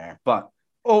scattered in there, but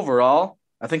overall,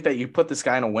 I think that you put this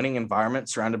guy in a winning environment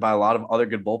surrounded by a lot of other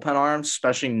good bullpen arms,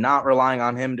 especially not relying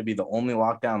on him to be the only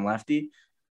lockdown lefty.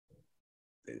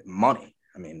 Money.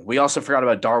 I mean, we also forgot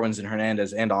about Darwinzon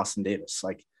Hernandez and Austin Davis.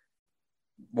 Like,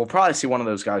 we'll probably see one of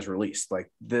those guys released.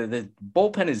 Like, the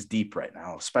bullpen is deep right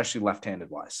now, especially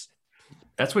left-handed wise.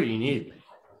 That's what you need.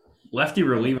 Lefty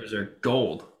relievers are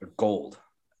gold. Gold.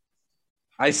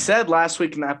 I said last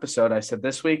week in the episode, I said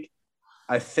this week,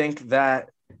 I think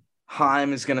that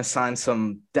Heim is going to sign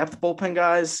some depth bullpen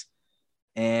guys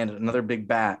and another big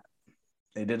bat.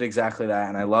 They did exactly that,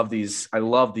 and I love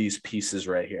these pieces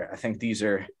right here. I think these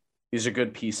are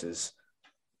good pieces.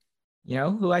 You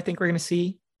know who I think we're going to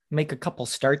see make a couple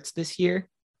starts this year,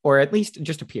 or at least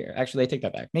just appear. Actually, I take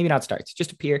that back. Maybe not starts,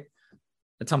 just appear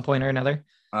at some point or another.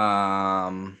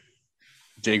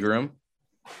 Jay Groom.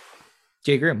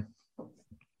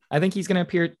 I think he's going to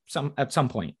appear at some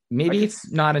point. Maybe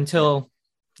not until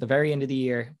the very end of the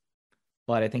year,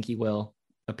 but I think he will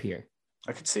appear.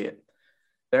 I could see it.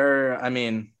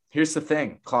 Here's the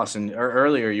thing, Clausen.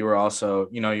 Earlier, you were also,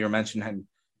 you were mentioning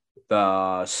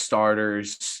the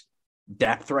starters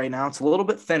depth right now. It's a little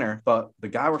bit thinner, but the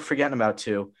guy we're forgetting about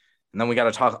too. And then we got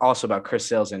to talk also about Chris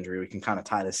Sale's injury. We can kind of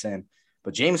tie this in.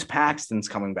 But James Paxton's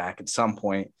coming back at some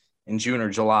point in June or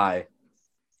July.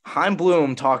 Chaim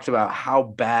Bloom talked about how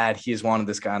bad he has wanted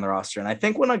this guy on the roster. And I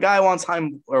think when a guy wants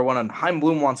when a Chaim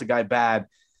Bloom wants a guy bad,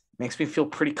 it makes me feel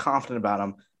pretty confident about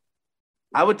him.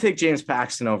 I would take James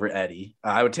Paxton over Eddie.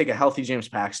 I would take a healthy James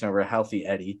Paxton over a healthy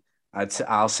Eddie.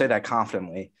 I'll say that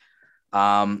confidently.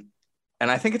 And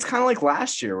I think it's kind of like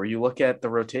last year where you look at the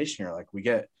rotation, you're like,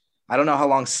 I don't know how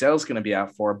long Sale's going to be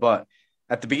out for, but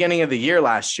at the beginning of the year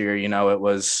last year, it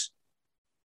was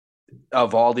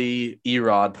Eovaldi,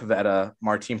 Erod, Pivetta,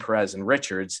 Martin Perez, and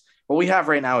Richards. What we have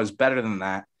right now is better than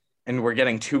that, and we're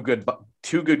getting two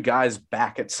good guys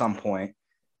back at some point,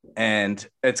 and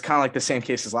it's kind of like the same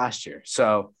case as last year.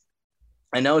 So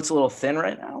I know it's a little thin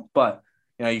right now, but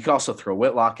you could also throw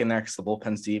Whitlock in there because the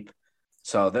bullpen's deep.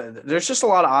 So there's just a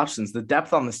lot of options. The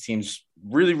depth on this team's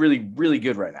really, really, really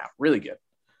good right now. Really good.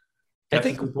 I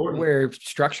think we're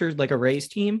structured like a Rays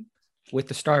team with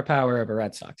the star power of a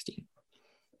Red Sox team.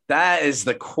 That is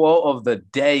the quote of the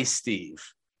day, Steve.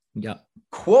 Yeah.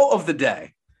 Quote of the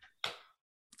day.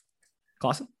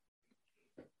 Clausen?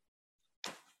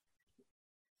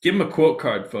 Give him a quote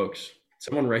card, folks.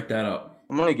 Someone write that up.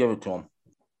 I'm going to give it to him.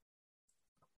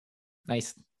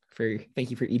 Nice. Thank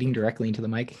you for eating directly into the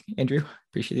mic, Andrew.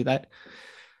 Appreciate that.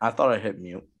 I thought I hit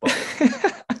mute. But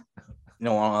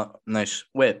nice.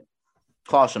 Wait,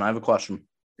 Clausen, I have a question.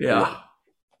 Yeah.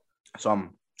 So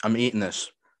I'm eating this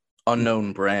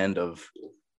unknown brand of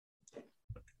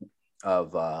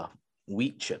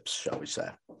wheat chips, shall we say?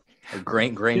 Or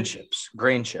grain chips.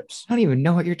 Grain chips. I don't even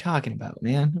know what you're talking about,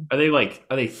 man. Are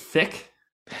they thick?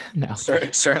 No.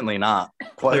 Certainly not.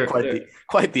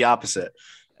 Quite the opposite.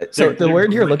 So the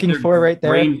word you're looking for right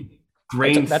there,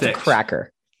 grain that's thick. A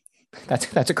cracker.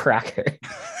 That's a cracker.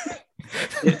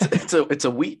 it's a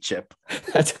wheat chip.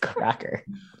 That's a cracker.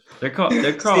 They're called.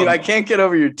 Steve, I can't get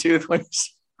over your tooth when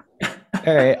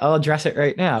All right, I'll address it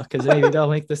right now because maybe they'll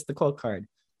make this the quote card.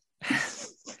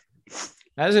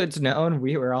 As it's known,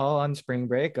 we were all on spring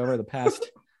break over the past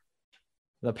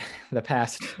the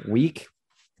past week.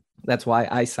 That's why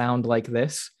I sound like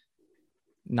this.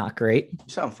 Not great. You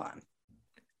sound fine.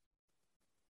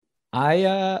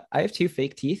 I have two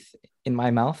fake teeth in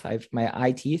my mouth. I have my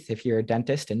eye teeth. If you're a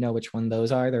dentist and know which one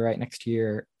those are, they're right next to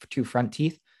your two front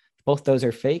teeth. Both those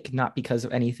are fake, not because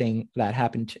of anything that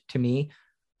happened to me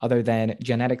other than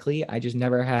genetically. I just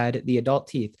never had the adult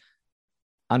teeth.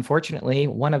 Unfortunately,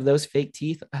 one of those fake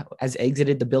teeth has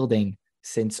exited the building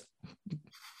since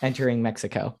entering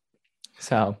Mexico.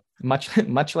 So much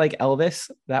like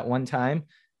Elvis that one time,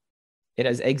 it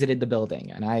has exited the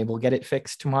building, and I will get it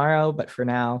fixed tomorrow. But for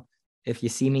now, if you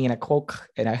see me in a cloak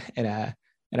in a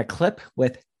clip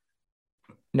with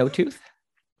no tooth,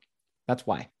 that's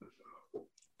why.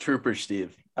 Trooper,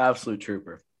 Steve. Absolute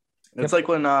trooper. It's like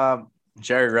when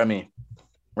Jerry Remy,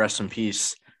 rest in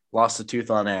peace, lost a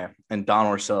tooth on air, and Don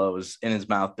Orsillo was in his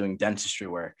mouth doing dentistry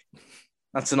work.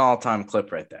 That's an all-time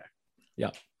clip right there.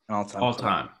 Yeah. An all-time. All clip.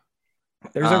 time.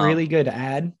 There's a really good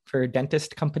ad for a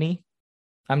dentist company.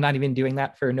 I'm not even doing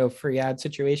that for no free ad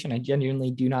situation. I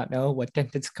genuinely do not know what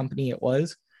dentist company it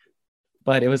was,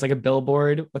 but it was like a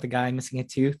billboard with a guy missing a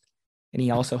tooth, and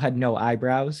he also had no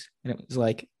eyebrows. And it was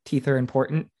like, teeth are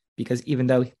important because even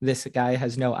though this guy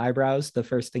has no eyebrows, the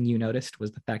first thing you noticed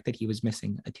was the fact that he was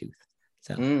missing a tooth.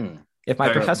 So if my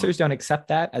professors don't accept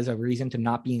that as a reason to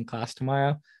not be in class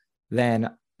tomorrow, then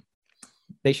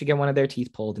they should get one of their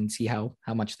teeth pulled and see how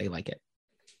much they like it.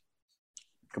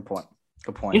 Good point.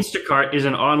 Good point. Instacart is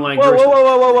an online Whoa, grocery. whoa,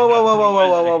 whoa, whoa, whoa, whoa, whoa, whoa,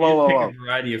 whoa, whoa, whoa, whoa, whoa. A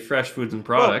variety of fresh foods and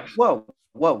products. Whoa.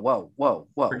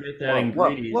 Forget that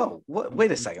ingredient. Whoa.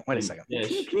 Wait a second.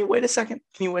 Dish. Can you wait a second?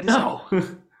 No.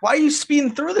 Why are you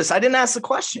speeding through this? I didn't ask the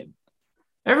question.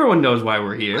 Everyone knows why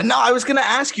we're here. No, I was going to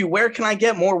ask you, where can I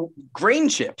get more grain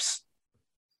chips?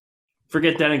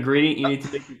 Forget that ingredient. You need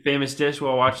to make your famous dish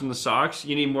while watching the Sox.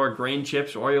 You need more grain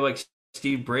chips, or you're like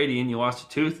Steve Brady and you lost a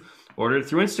tooth. Order it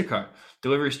through Instacart.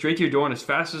 Delivery straight to your door in as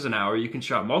fast as an hour. You can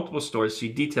shop multiple stores,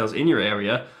 see details in your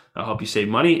area. That'll help you save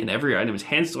money, and every item is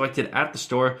hand-selected at the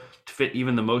store to fit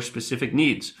even the most specific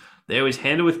needs. They always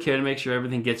handle with care to make sure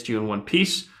everything gets to you in one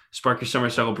piece. Spark your summer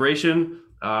celebration.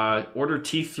 Order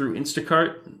teeth through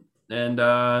Instacart, and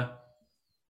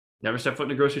never step foot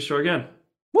in a grocery store again.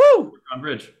 Woo! On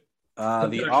Bridge.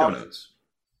 Link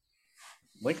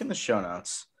in the show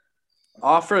notes.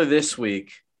 Offer this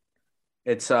week.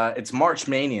 It's March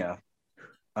Mania.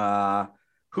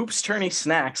 Hoops Tourney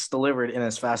snacks delivered in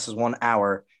as fast as 1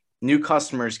 hour. New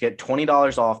customers get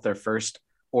 $20 off their first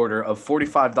order of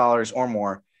 $45 or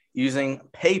more using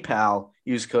PayPal.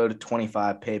 Use code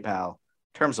 25PayPal.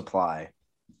 Terms apply.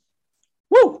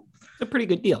 Woo! It's a pretty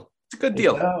good deal. It's a good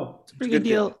deal. It's a pretty good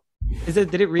deal.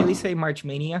 Did it really say March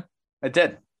Mania? It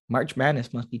did. March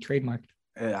Madness must be trademarked.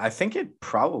 I think it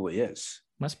probably is.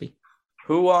 Must be.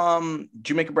 Who did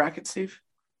you make a bracket, Steve?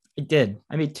 I did.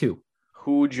 I made two.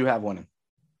 Who would you have winning?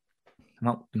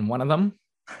 Well, in one of them,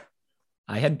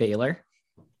 I had Baylor.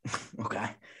 Okay.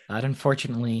 That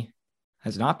unfortunately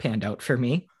has not panned out for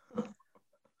me.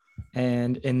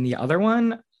 And in the other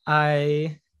one,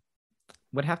 I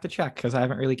would have to check because I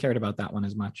haven't really cared about that one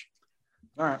as much.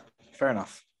 All right. Fair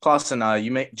enough. Clausen,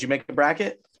 did you make a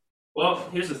bracket? Well,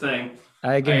 here's the thing.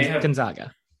 I gave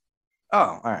Gonzaga.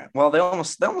 Oh, all right. Well, they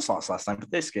almost lost last time, but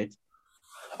they escaped.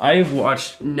 I've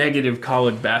watched negative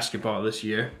college basketball this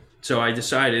year, so I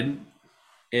decided,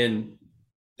 in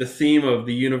the theme of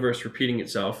the universe repeating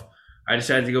itself, I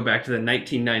decided to go back to the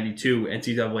 1992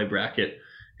 NCAA bracket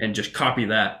and just copy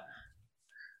that.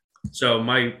 So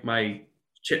my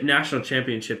national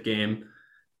championship game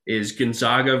is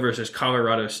Gonzaga versus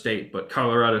Colorado State, but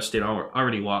Colorado State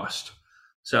already lost.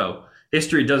 So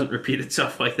history doesn't repeat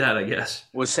itself like that, I guess.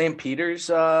 Was St. Peter's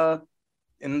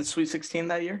in the Sweet 16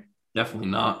 that year? Definitely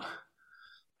not.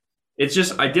 It's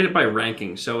just I did it by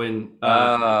ranking. So in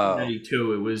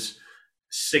 92, it was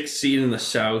 6th seed in the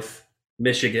South,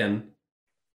 Michigan,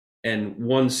 and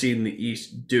 1 seed in the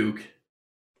East, Duke,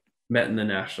 met in the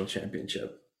national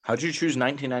championship. How'd you choose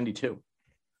 1992?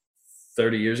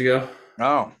 30 years ago.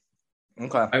 Oh,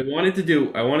 okay. I wanted to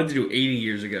do 80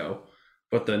 years ago,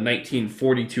 but the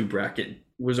 1942 bracket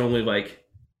was only like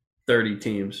 30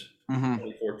 teams,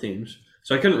 24 teams.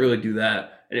 So I couldn't really do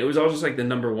that. And it was all just like the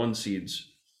number 1 seeds.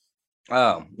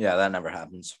 Oh, yeah, that never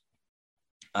happens.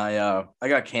 I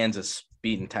got Kansas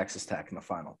beating Texas Tech in the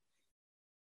final.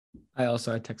 I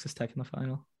also had Texas Tech in the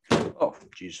final. Oh,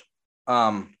 geez.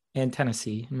 And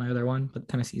Tennessee in my other one, but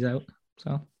Tennessee's out.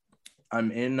 So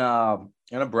I'm in a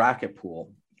bracket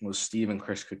pool with Steve and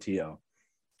Chris Cotillo.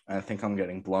 And I think I'm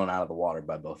getting blown out of the water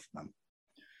by both of them.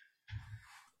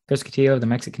 Chris Cotillo of the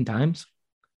Mexican Times.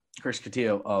 Chris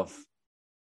Castillo of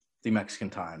the Mexican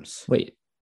Times. Wait,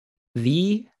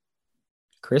 the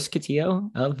Chris Castillo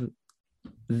of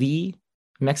the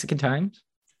Mexican Times?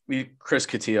 Chris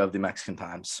Castillo of the Mexican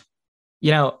Times.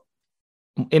 You know,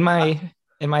 in my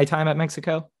time at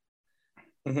Mexico,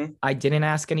 Mhm. I didn't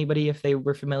ask anybody if they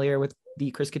were familiar with the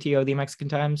Chris Castillo of the Mexican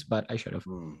Times, but I should have.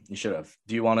 You should have.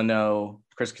 Do you want to know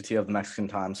Chris Castillo of the Mexican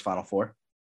Times Final Four?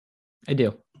 I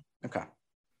do. Okay.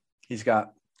 He's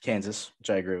got Kansas, which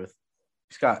I agree with.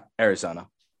 He's got Arizona.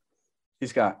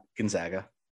 He's got Gonzaga.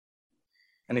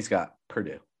 And he's got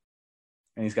Purdue.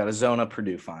 And he's got a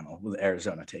Zona-Purdue final with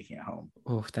Arizona taking it home.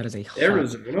 Oh, that is a hot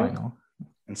Arizona? final.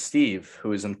 And Steve,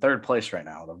 who is in third place right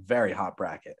now with a very hot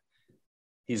bracket,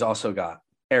 he's also got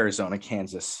Arizona,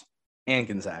 Kansas, and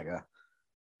Gonzaga.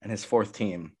 And his fourth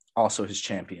team, also his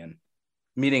champion,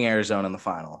 meeting Arizona in the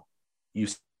final,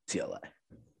 UCLA.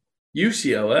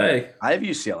 UCLA. I have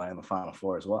UCLA in the Final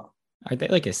Four as well. Are they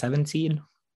like a 7 seed?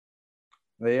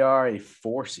 They are a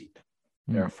 4 seed.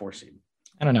 They're a 4 seed.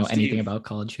 I don't know Steve. anything about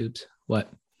college hoops.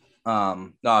 What?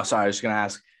 No, sorry, I was going to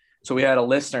ask. So we had a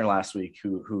listener last week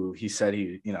who he said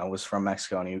he was from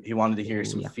Mexico, and he wanted to hear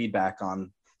some feedback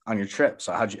on your trip.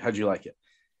 So how'd you like it?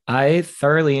 I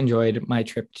thoroughly enjoyed my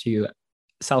trip to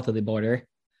south of the border.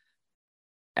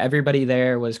 Everybody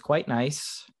there was quite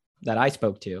nice that I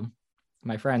spoke to.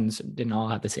 My friends didn't all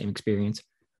have the same experience,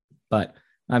 but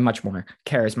I'm much more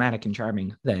charismatic and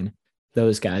charming than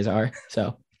those guys are.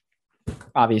 So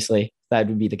obviously that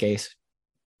would be the case.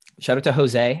 Shout out to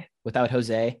Jose. Without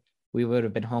Jose, we would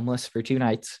have been homeless for 2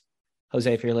 nights.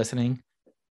 Jose, if you're listening,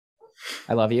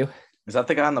 I love you. Is that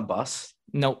the guy on the bus?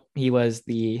 Nope. He was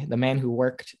the man who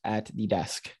worked at the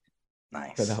desk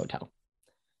Nice. for the hotel.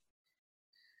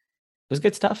 It was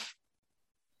good stuff.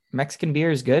 Mexican beer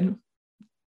is good.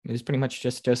 It was pretty much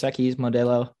just Dos Equis,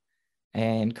 Modelo,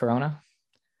 and Corona.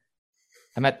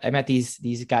 I met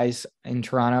these guys in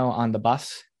Toronto on the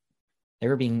bus. They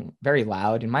were being very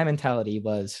loud, and my mentality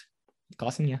was,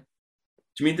 "Gossing you."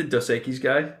 Did you meet the Dos Equis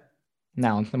guy?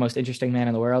 No, the most interesting man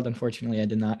in the world. Unfortunately, I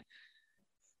did not.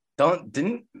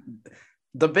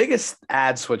 The biggest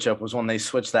ad switch up was when they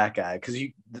switched that guy because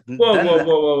you.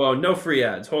 Whoa! No free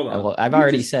ads. Hold on. Well, I've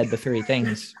already said the 3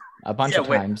 things a bunch of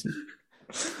times.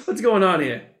 What's going on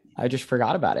here? I just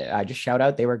forgot about it. I just shout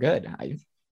out they were good. I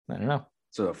don't know.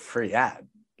 It's a free ad.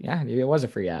 Yeah, it was a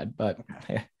free ad, but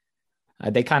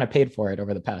they kind of paid for it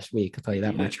over the past week. I'll tell you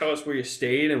that much. Tell us where you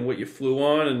stayed and what you flew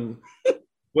on and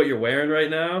what you're wearing right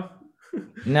now.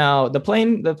 No, the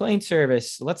plane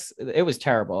service. It was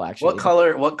terrible actually.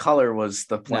 What color was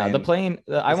the plane? No, the plane.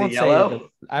 I won't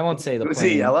say the Was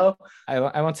plane. it yellow?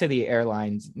 I won't say the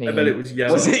airline's name. I bet it was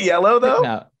yellow. Was it yellow though?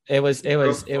 No, it was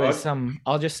some.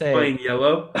 I'll just say Plain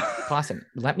yellow. Clausen,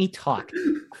 let me talk.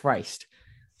 Christ.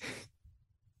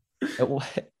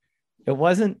 It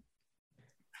wasn't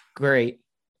great.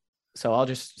 So I'll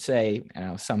just say,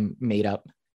 some made up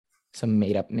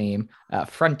name.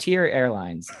 Frontier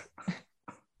Airlines.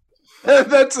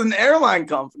 That's an airline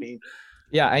company.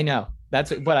 Yeah, I know. That's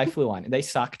what I flew on. They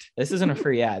sucked. This isn't a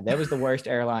free ad. That was the worst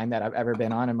airline that I've ever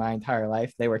been on in my entire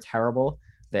life. They were terrible.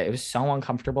 It was so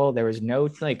uncomfortable. There was no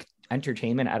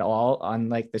entertainment at all on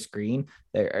the screen.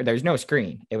 There's no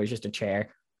screen. It was just a chair.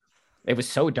 It was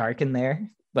so dark in there.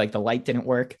 The light didn't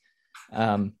work.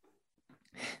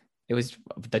 It was,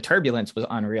 the turbulence was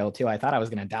unreal too. I thought I was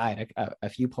going to die at a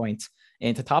few points.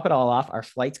 And to top it all off, our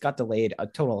flights got delayed a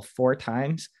total of 4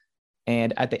 times.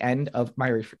 And at the end of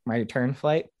my return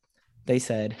flight, they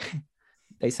said,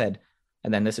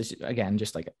 and then this is again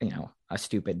just a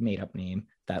stupid made up name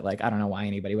that I don't know why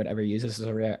anybody would ever use this as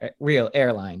a real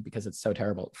airline because it's so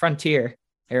terrible. Frontier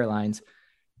Airlines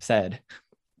said,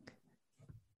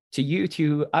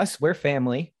 to us, we're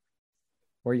family,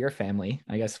 or your family,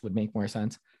 I guess would make more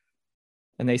sense.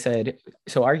 And they said,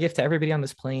 so our gift to everybody on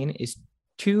this plane is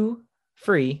 2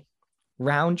 free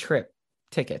round trip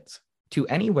tickets to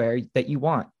anywhere that you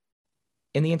want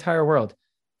in the entire world.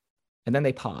 And then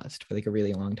they paused for a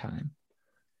really long time.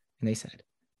 And they said,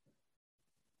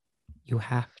 you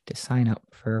have to sign up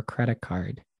for a credit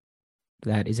card.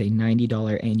 That is a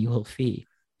 $90 annual fee.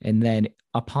 And then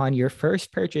upon your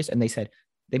first purchase, and they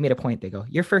made a point, they go,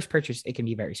 your first purchase, it can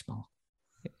be very small.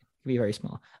 It can be very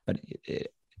small, but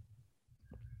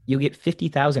you get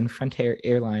 50,000 Frontier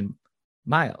Airline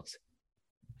miles.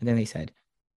 And then they said,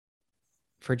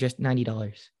 for just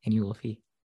 $90 annual fee.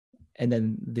 And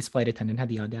then this flight attendant had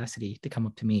the audacity to come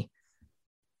up to me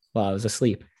while I was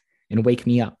asleep and wake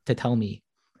me up to tell me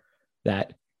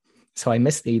that. So I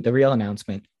missed the real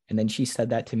announcement. And then she said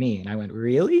that to me and I went,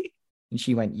 really? And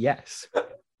she went, yes.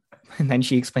 And then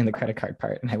she explained the credit card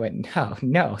part. And I went,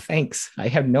 no, thanks. I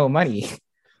have no money.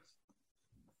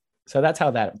 So that's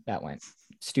how that went.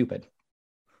 Stupid.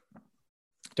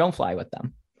 Don't fly with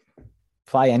them.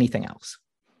 Fly anything else.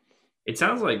 It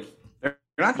sounds like They're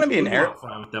not going to be an air.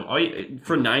 flying with them.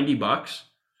 For $90,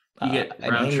 you get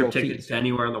An round annual trip tickets fee. to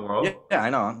anywhere in the world. Yeah, I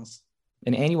know.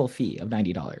 An annual fee of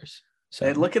 $90. So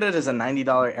They look at it as a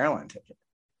 $90 airline ticket.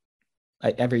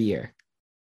 every year.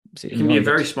 So It can be a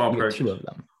very small you get two purchase. of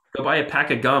them. Go buy a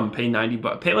pack of gum, pay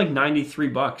 $90, pay like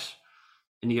 $93,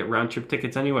 and you get round trip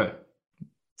tickets anywhere.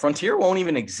 Frontier won't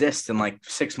even exist in like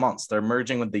 6 months. They're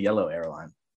merging with the Yellow airline.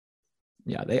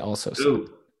 Yeah, they also suck.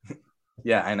 Ooh.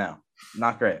 Yeah, I know.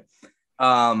 Not great.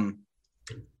 I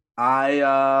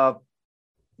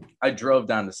drove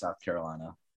down to South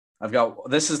Carolina.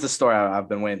 This is the story I've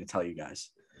been waiting to tell you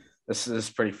guys. This is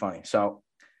pretty funny. So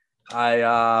I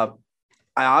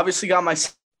obviously got my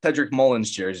Cedric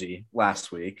Mullins jersey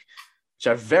last week, which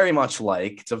I very much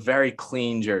like. It's a very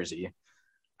clean jersey.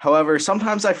 However,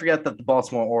 sometimes I forget that the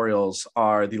Baltimore Orioles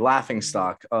are the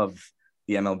laughingstock of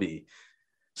the MLB.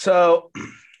 So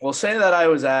we'll say that I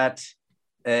was at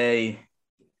a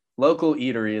local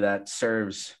eatery that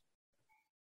serves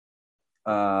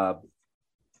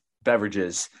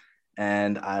beverages,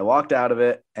 and I walked out of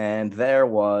it, and there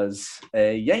was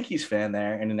a Yankees fan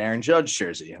there in an Aaron Judge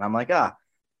jersey. And I'm like, I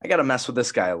got to mess with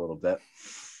this guy a little bit.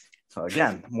 So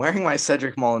again, I'm wearing my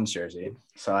Cedric Mullins jersey.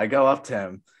 So I go up to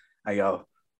him.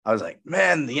 I was like,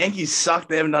 man, the Yankees suck.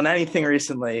 They haven't done anything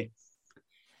recently.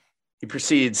 He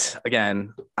proceeds,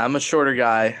 again, I'm a shorter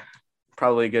guy,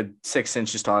 probably a good 6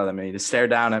 inches taller than me, to stare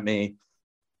down at me,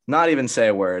 not even say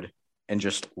a word, and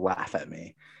just laugh at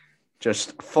me.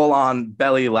 Just full on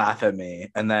belly laugh at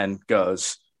me, and then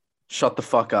goes, shut the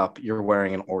fuck up. You're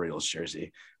wearing an Orioles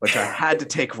jersey, which I had to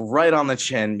take right on the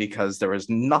chin because there was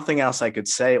nothing else I could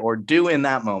say or do in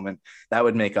that moment that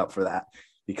would make up for that.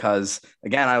 Because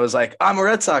again, I was like, I'm a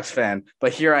Red Sox fan,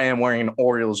 but here I am wearing an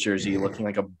Orioles jersey looking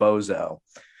like a bozo.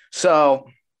 So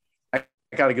I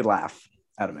got a good laugh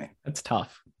out of me. That's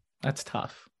tough. That's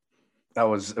tough. It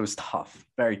was tough,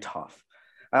 very tough.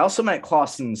 I also met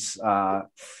Clausen's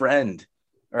friend,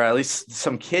 or at least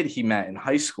some kid he met in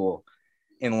high school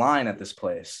in line at this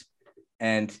place.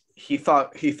 And he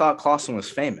thought Clausen was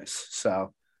famous.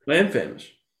 So I am famous.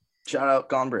 Shout out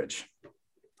Gonbridge.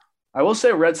 I will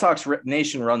say Red Sox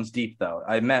Nation runs deep, though.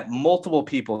 I met multiple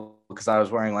people because I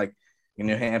was wearing like a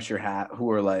New Hampshire hat who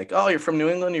were like, oh, you're from New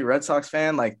England, you're a Red Sox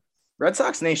fan? Like Red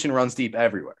Sox Nation runs deep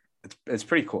everywhere. It's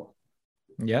pretty cool.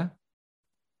 Yeah.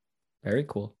 Very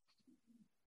cool.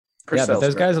 Chris yeah, but those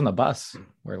Salisbury. guys on the bus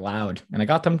were loud, and I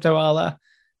got them to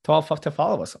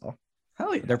follow us all.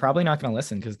 Hell yeah. They're probably not going to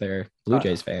listen because they're Blue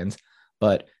Jays fans,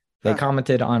 but they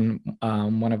commented on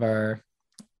one of our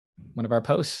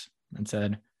posts and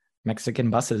said Mexican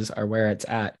buses are where it's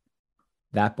at.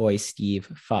 That boy Steve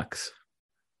fucks.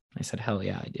 I said, hell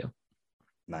yeah, I do.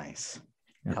 Nice.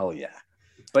 Yeah. Hell yeah.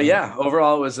 But yeah,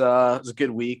 overall it was a good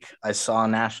week. I saw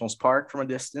Nationals Park from a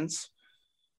distance.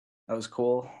 That was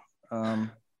cool.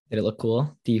 Did it look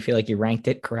cool? Do you feel like you ranked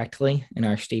it correctly in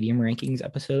our stadium rankings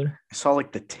episode? I saw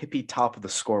like the tippy top of the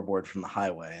scoreboard from the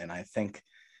highway, and I think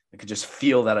I could just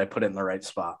feel that I put it in the right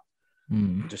spot.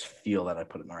 Just feel that I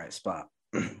put it in the right spot.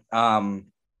 But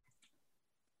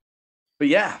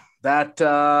yeah, that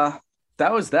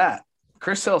was that.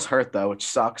 Chris Sale's hurt though, which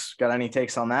sucks. Got any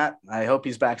takes on that? I hope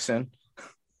he's back soon.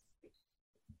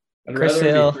 I'd Chris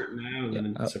rather Sale. be hurt now than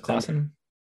in September. Clausen?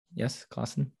 Yes,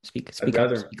 Clausen. Speak I'd up,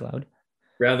 rather- speak loud.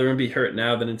 Rather him be hurt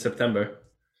now than in September.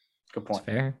 Good It's point.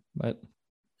 fair, but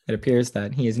it appears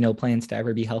that he has no plans to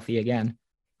ever be healthy again,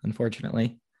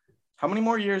 unfortunately. How many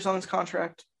more years on his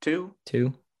contract? 2?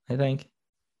 2, I think.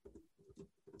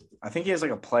 I think he has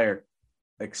like a player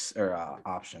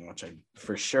option, which I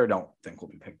for sure don't think will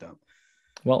be picked up.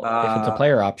 Well, if it's a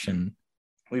player option,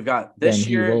 We've got then this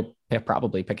he year. will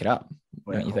probably pick it up.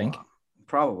 Wait, don't you hold think? on.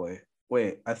 Probably.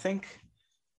 Wait, I think.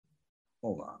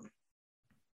 Hold on.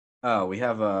 Oh, we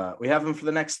have him for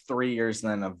the next 3 years,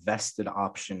 and then a vested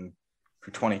option for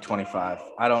 2025.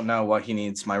 I don't know what he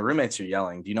needs. My roommates are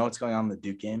yelling. Do you know what's going on in the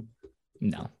Duke game?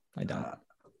 No, I don't.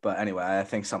 But anyway, I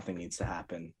think something needs to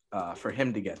happen for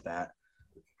him to get that.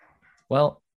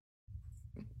 Well,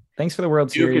 thanks for the World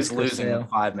Duke Series. is Chris losing Sale. in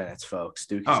 5 minutes, folks.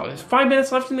 Duke. Oh, there's 5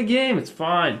 minutes left in the game. It's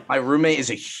fine. My roommate is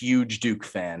a huge Duke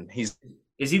fan. Is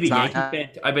he the Not- Yankee fan?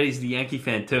 I bet he's the Yankee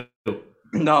fan too.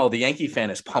 No, the Yankee fan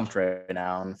is pumped right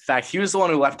now. In fact, he was the one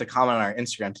who left a comment on our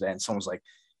Instagram today, and someone was like,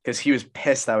 because he was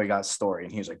pissed that we got a story,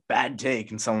 and he was like, bad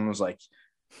take, and someone was like,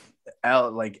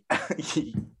 like,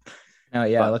 Oh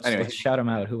yeah, But let's anyway. shout him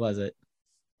out. Who was it?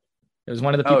 It was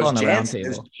one of the people on the round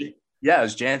table. Yeah, it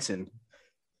was Jansen.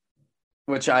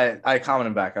 Which I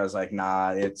commented back. I was like,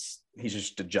 nah, he's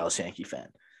just a jealous Yankee fan.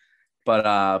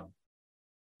 But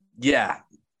yeah,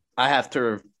 I have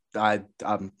to.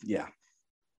 Yeah,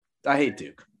 I hate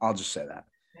Duke. I'll just say that.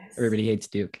 Everybody hates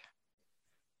Duke.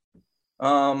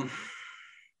 So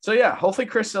yeah, hopefully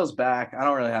Chris Sale's back. I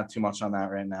don't really have too much on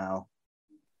that right now.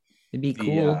 It'd be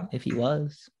cool if he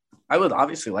was. I would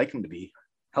obviously like him to be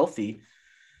healthy,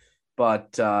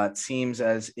 but it seems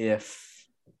as if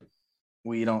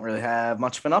we don't really have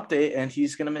much of an update, and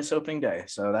he's going to miss opening day.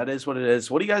 So that is what it is.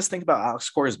 What do you guys think about Alex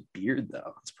Cora's beard,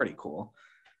 though? It's pretty cool.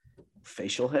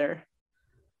 Facial hair.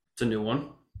 It's a new one.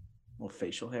 Little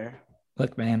facial hair.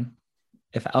 Look, man,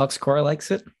 if Alex Cora likes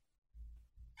it,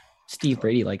 Steve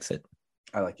Brady likes it.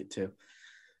 I like it too.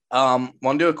 Want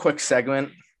to do a quick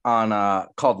segment on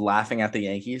called "Laughing at the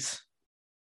Yankees"?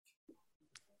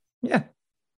 Yeah.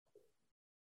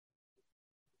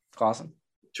 Clausen?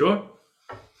 Sure.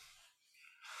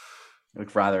 You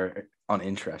look rather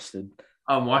uninterested.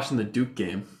 I'm watching the Duke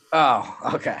game.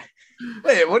 Oh, okay.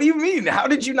 Wait, what do you mean? How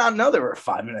did you not know there were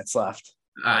 5 minutes left?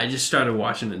 I just started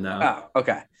watching it now. Oh,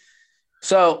 okay.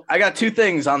 So I got 2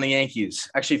 things on the Yankees.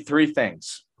 Actually, 3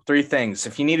 things. 3 things.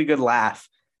 If you need a good laugh,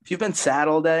 if you've been sad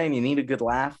all day and you need a good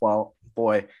laugh, well,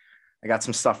 boy, I got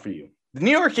some stuff for you. The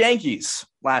New York Yankees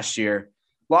last year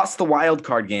lost the wild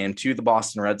card game to the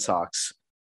Boston Red Sox.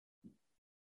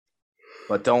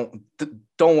 But don't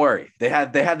worry. They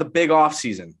had the big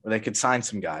offseason where they could sign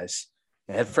some guys.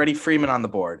 They had Freddie Freeman on the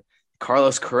board,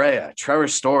 Carlos Correa, Trevor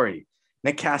Story,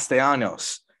 Nick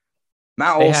Castellanos,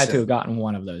 Matt Olson. They had to have gotten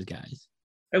one of those guys.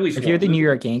 At least If you're the New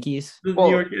York Yankees, New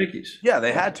York Yankees. Yeah,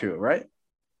 they had to, right?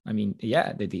 I mean,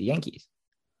 yeah, they're the Yankees.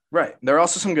 Right. There are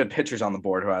also some good pitchers on the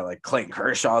board who I like. Clayton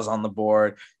Kershaw's on the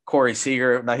board. Corey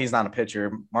Seager. No, he's not a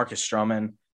pitcher. Marcus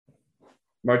Stroman.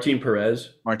 Martin Perez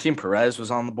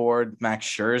was on the board. Max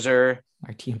Scherzer.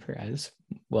 Martin Perez,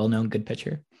 well-known good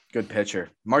pitcher. Good pitcher.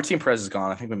 Martin Perez is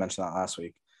gone. I think we mentioned that last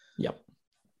week. Yep.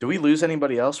 Did we lose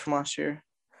anybody else from last year?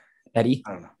 Eddie.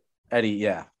 I don't know. Eddie,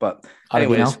 yeah. But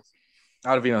anyways, Ottavino.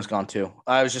 Ottavino's gone too.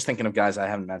 I was just thinking of guys I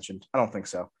haven't mentioned. I don't think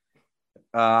so.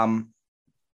 The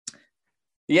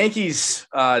Yankees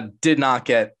did not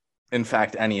get, in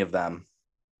fact, any of them,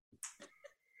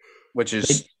 which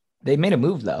is they made a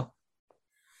move though.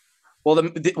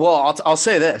 Well, I'll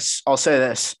say this.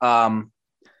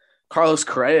 Carlos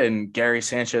Correa and Gary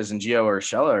Sanchez and Gio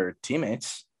Urshela are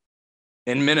teammates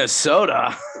in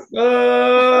Minnesota.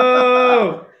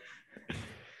 Oh!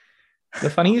 The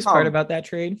funniest part about that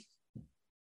trade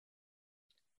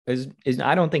is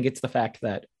I don't think it's the fact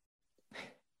that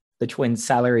the Twins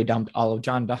salary dumped all of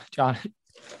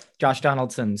Josh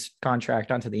Donaldson's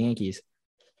contract onto the Yankees,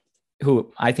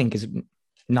 who I think is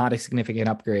not a significant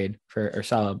upgrade for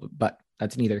Urshela, but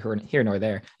that's neither here nor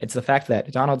there. It's the fact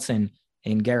that Donaldson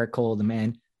and Garrett Cole, the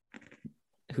man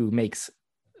who makes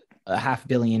 $500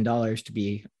 million to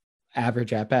be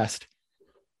average at best,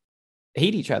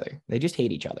 hate each other. They just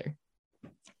hate each other.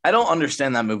 I don't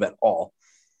understand that move at all.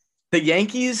 The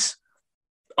Yankees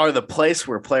are the place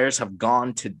where players have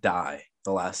gone to die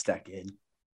the last decade.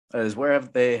 That is where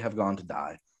they have gone to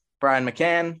die. Brian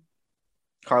McCann,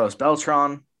 Carlos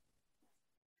Beltran,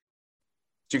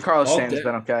 Giancarlo Stanton's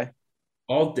been okay.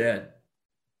 All dead.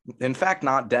 In fact,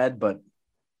 not dead, but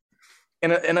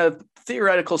in a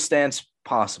theoretical stance,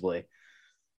 possibly.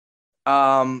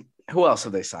 Who else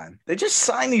have they signed? They just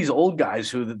signed these old guys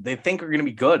who they think are going to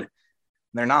be good.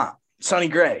 They're not. Sonny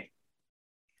Gray.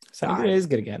 Sonny Gray is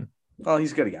good again. Well,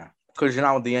 he's good again because you're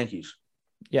not with the Yankees.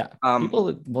 Yeah.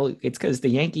 It's because the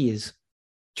Yankees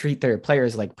treat their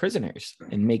players like prisoners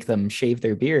and make them shave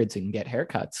their beards and get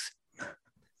haircuts.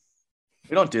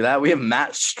 We don't do that. We have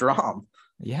Matt Strom.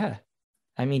 Yeah.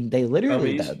 I mean, they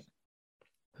literally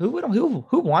who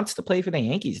wants to play for the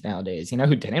Yankees nowadays? You know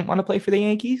who didn't want to play for the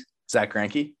Yankees? Zach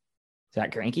Greinke.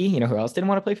 You know who else didn't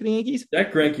want to play for the Yankees?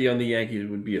 Zach Greinke on the Yankees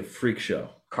would be a freak show.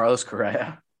 Carlos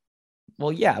Correa.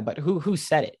 Well, yeah, but who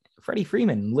said it? Freddie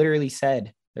Freeman literally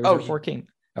said there was a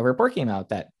report came out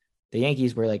that the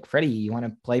Yankees were like, Freddie, you want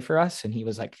to play for us? And he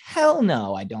was like, hell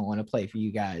no, I don't want to play for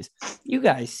you guys. You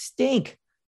guys stink.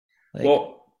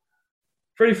 Well,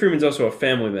 Freddie Freeman's also a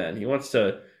family man. He wants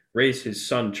to raise his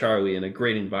son, Charlie, in a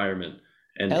great environment.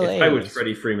 And if I was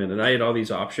Freddie Freeman and I had all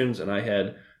these options and I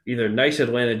had either nice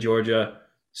Atlanta, Georgia,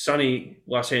 sunny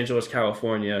Los Angeles,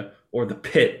 California, or the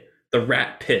pit, the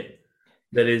rat pit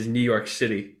that is New York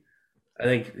City, I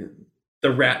think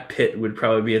the rat pit would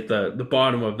probably be at the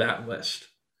bottom of that list.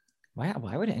 Why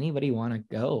would anybody want to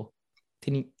go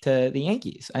to the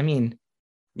Yankees? I mean,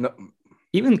 no.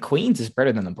 Even Queens is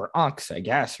better than the Bronx, I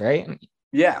guess, right?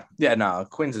 Yeah. No,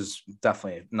 Queens is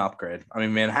definitely an upgrade. I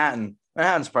mean,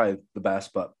 Manhattan's probably the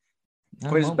best, but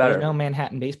Queens is better. There's no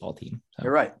Manhattan baseball team. So.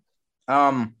 You're right.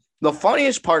 the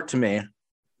funniest part to me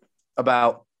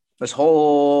about this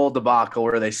whole debacle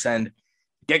where they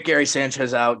get Gary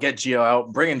Sanchez out, get Gio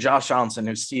out, bring in Josh Johnson,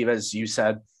 who, Steve, as you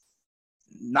said,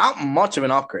 not much of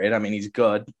an upgrade. I mean, he's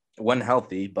good when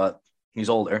healthy, but he's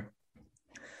older.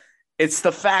 It's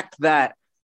the fact that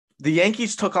the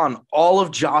Yankees took on all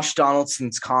of Josh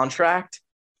Donaldson's contract,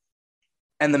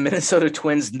 and the Minnesota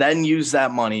Twins then used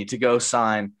that money to go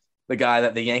sign the guy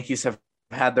that the Yankees have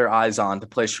had their eyes on to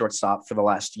play shortstop for the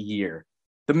last year.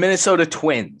 The Minnesota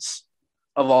Twins,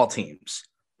 of all teams,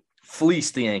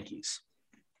 fleeced the Yankees.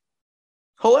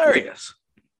 Hilarious.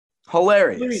 I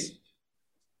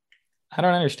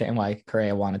don't understand why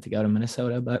Correa wanted to go to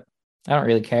Minnesota, but I don't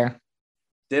really care.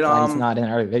 Did He's not in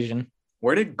our division.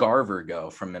 Where did Garver go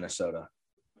from Minnesota?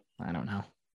 I don't know.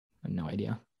 I have no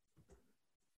idea.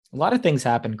 A lot of things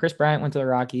happened. Chris Bryant went to the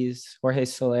Rockies. Jorge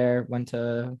Soler went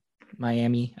to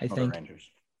Miami, I think. Rangers.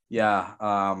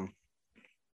 Yeah.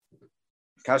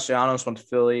 Castellanos went to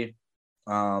Philly.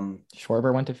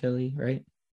 Schwarber went to Philly, right?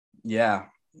 Yeah.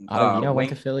 Ottavino went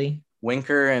to Philly.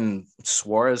 Winker and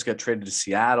Suarez got traded to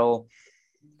Seattle.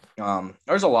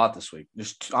 There's a lot this week.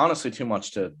 There's honestly too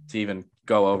much to even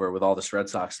go over with all this Red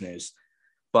Sox news.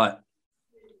 But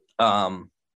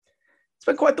it's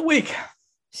been quite the week.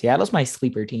 Seattle's my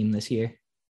sleeper team this year.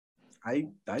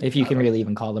 If you can really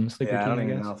even call them a sleeper team. I don't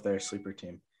even know if they're a sleeper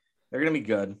team. They're gonna be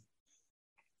good.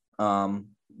 Amir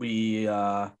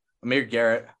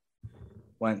Garrett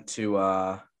went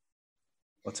to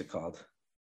what's it called?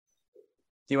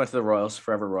 He went to the Royals,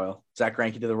 Forever Royal. Zach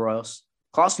Greinke to the Royals.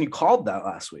 Clausen, you called that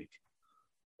last week.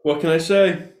 What can I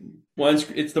say?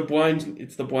 It's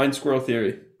the blind squirrel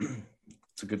theory.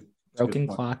 It's a good broken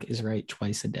clock is right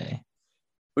twice a day.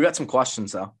 We got some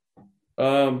questions though.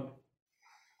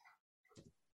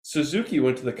 Suzuki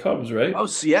went to the Cubs, right? Oh,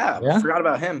 so yeah. I forgot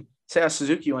about him. Seiya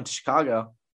Suzuki went to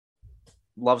Chicago.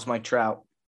 Loves Mike Trout.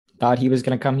 Thought he was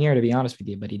going to come here, to be honest with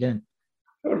you, but he didn't.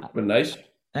 That would have been nice.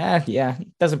 Yeah, it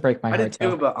doesn't break my heart. I did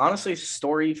too, but honestly, his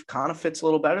story kind of fits a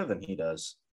little better than he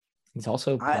does. He's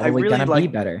also probably going to be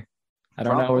better. I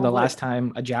don't know the last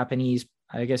time a Japanese,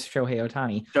 I guess Shohei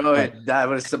Ohtani. That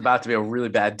was about to be a really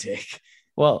bad take.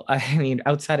 Well, I mean,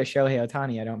 outside of Shohei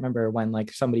Ohtani, I don't remember when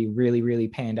like somebody really, really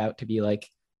panned out to be like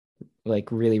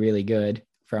really, really good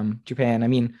from Japan. I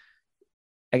mean,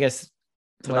 I guess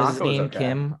what was his name?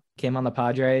 Okay. Kim on the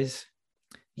Padres.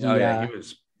 He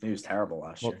was terrible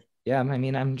last year. Yeah, I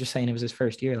mean, I'm just saying it was his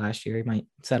first year last year. He might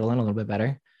settle in a little bit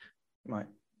better. He might.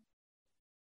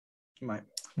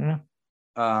 Yeah.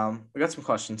 We got some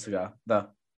questions to go.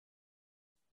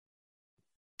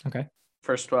 Okay.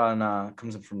 First one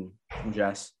comes in from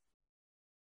Jess.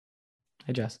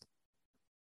 Hey, Jess.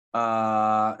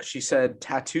 She said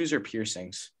tattoos or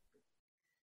piercings.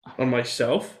 On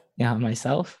myself? Yeah, on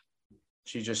myself.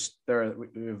 We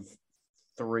have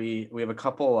three. We have a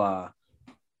couple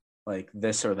like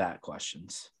this or that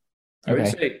questions. I would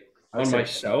say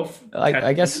myself.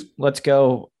 I guess let's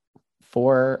go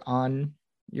 4 on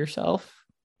yourself.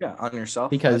 Yeah, on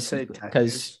yourself.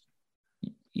 Because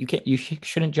you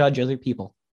shouldn't judge other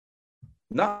people.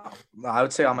 No, I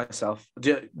would say on myself.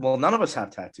 Well, none of us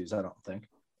have tattoos, I don't think.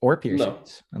 Or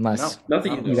piercings, unless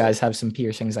you guys have some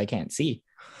piercings I can't see.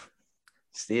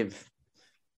 Steve,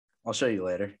 I'll show you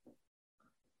later.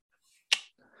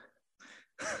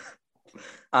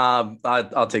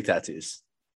 I'll take tattoos.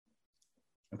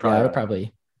 I would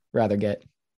probably rather get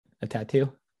a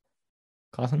tattoo.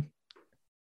 Clausen?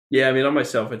 Yeah, I mean, on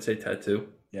myself, I'd say tattoo.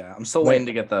 Yeah, I'm still waiting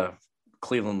to get the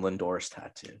Cleveland Lindors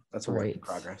tattoo. That's a work in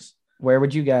progress. Where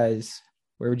would you guys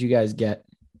get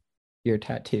your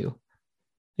tattoo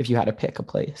if you had to pick a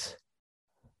place?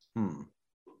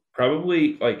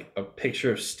 Probably like a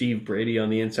picture of Steve Brady on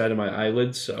the inside of my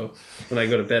eyelids. So when I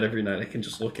go to bed every night, I can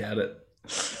just look at it.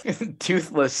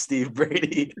 Toothless Steve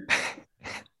Brady.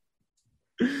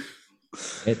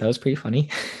 That was pretty funny.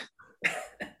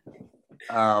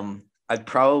 I'd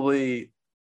probably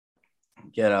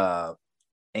get a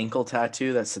ankle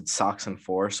tattoo that said socks and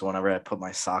 4. So whenever I put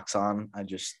my socks on, I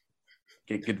just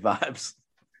get good vibes.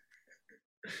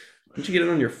 Don't you get it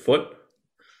on your foot?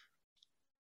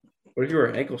 What if you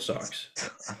wear ankle socks?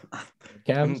 You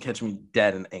can catch me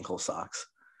dead in ankle socks.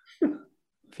 I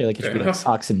feel like it should be like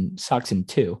socks and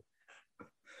 2.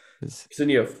 Because then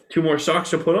you have 2 more socks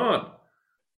to put on.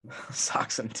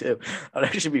 Socks and 2. That'd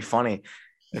actually be funny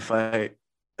if I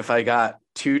got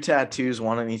 2 tattoos,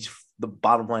 one on each the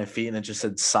bottom of my feet, and it just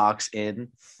said socks in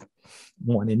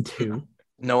 1 and 2.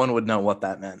 No one would know what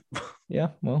that meant. Yeah,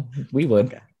 well, we would.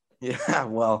 Okay. Yeah,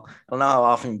 well, I don't know how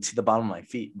often you see the bottom of my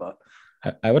feet, but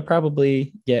I would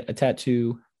probably get a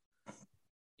tattoo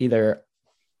either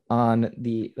on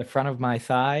the front of my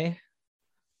thigh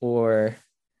or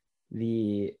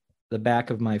the back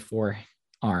of my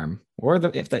forearm or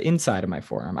if the inside of my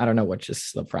forearm. I don't know which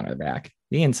is the front or the back.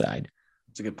 The inside.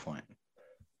 That's a good point.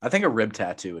 I think a rib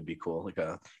tattoo would be cool, like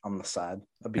on the side.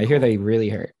 That'd be I hear cool. they really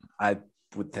hurt. I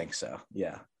would think so.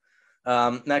 Yeah.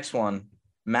 Next one.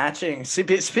 Matching.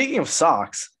 Speaking of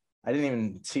socks, I didn't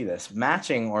even see this.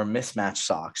 Matching or mismatched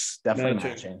socks. Definitely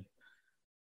matching.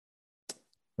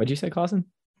 What'd you say, Clausen?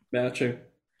 Matching.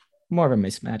 More of a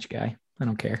mismatch guy. I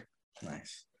don't care.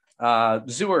 Nice.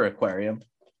 Zoo or aquarium?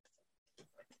 I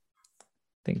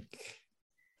think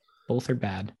both are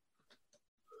bad.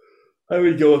 I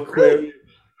would go aquarium.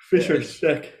 Fish are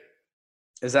sick.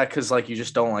 Is that because like you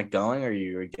just don't like going, or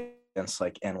you're against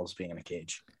like animals being in a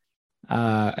cage?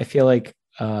 I feel like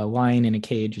a lion in a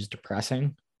cage is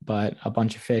depressing, but a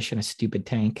bunch of fish in a stupid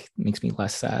tank makes me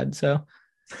less sad. So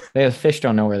the fish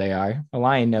don't know where they are. A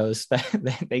lion knows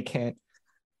that they can't.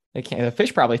 They can't. The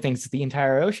fish probably thinks it's the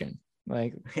entire ocean.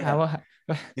 Like, Yeah.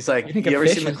 He's like, I think you a ever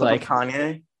fish seen the is clip like, of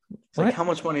Kanye? It's what? like, how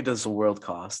much money does the world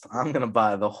cost? I'm gonna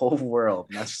buy the whole world.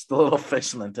 And that's just the little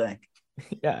fish in the tank.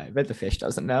 Yeah, I bet the fish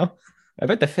doesn't know. I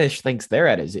bet the fish thinks they're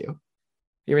at a zoo.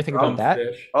 You ever think about that?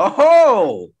 Fish.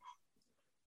 Oh,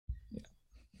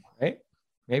 Right?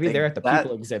 Maybe Think they're at the that-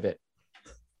 people exhibit.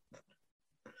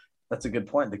 that's a good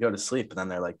point. They go to sleep and then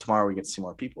they're like, tomorrow we get to see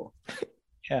more people.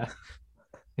 Yeah.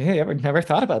 Yeah, you ever never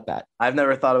thought about that? I've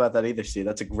never thought about that either, Steve.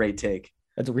 That's a great take.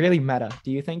 That's really meta.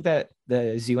 Do you think that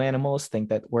the zoo animals think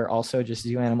that we're also just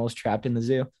zoo animals trapped in the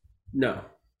zoo? No.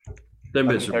 They're I think they're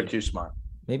miserable. too smart.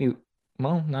 Maybe,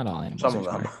 well, not all animals. Some are of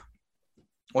them. smart.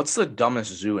 What's the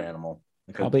dumbest zoo animal?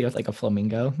 Like Probably like a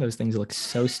flamingo. Those things look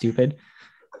so stupid.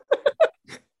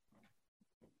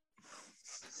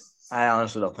 I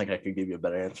honestly don't think I could give you a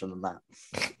better answer than that.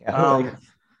 Yeah, like,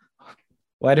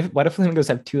 what if flamingos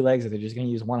have two legs and they're just gonna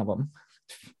use one of them?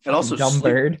 It also Dumb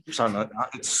bird.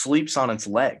 it sleeps on its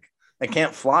leg. It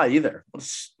can't fly either.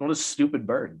 What a stupid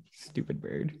bird. Stupid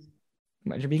bird.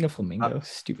 Imagine being a flamingo.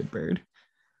 Stupid bird.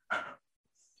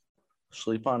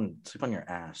 Sleep on your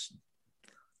ass.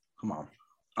 Come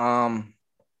on.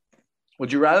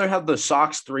 Would you rather have the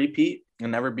Sox three-peat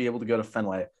and never be able to go to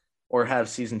Fenway, or have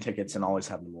season tickets and always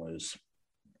have them lose?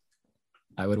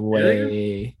 I would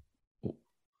weigh.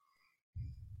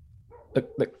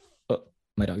 Look. Oh,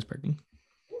 my dog's barking.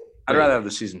 I'd rather have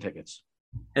the season tickets.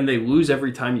 And they lose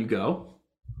every time you go?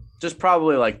 Just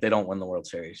probably like they don't win the World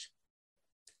Series.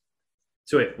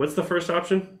 So wait, what's the first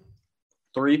option?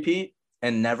 Three-peat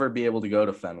and never be able to go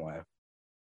to Fenway.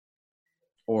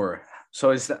 Or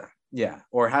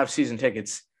have season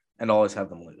tickets and always have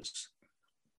them lose.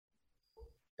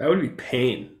 That would be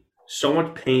pain. So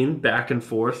much pain back and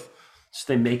forth.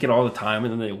 So they make it all the time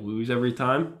and then they lose every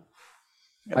time.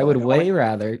 I would way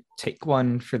rather take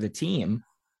one for the team,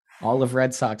 all of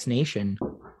Red Sox Nation.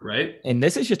 Right? And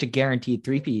this is just a guaranteed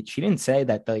three-peat. She didn't say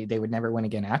that they would never win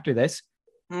again after this.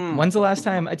 When's the last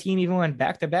time a team even went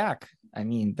back-to-back? I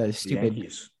mean, the stupid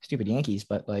Yankees,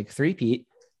 but like three-peat,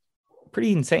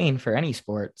 pretty insane for any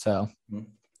sport. So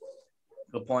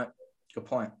Good point.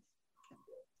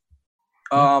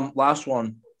 Last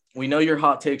one. We know your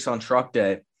hot takes on Truck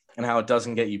Day and how it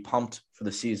doesn't get you pumped for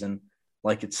the season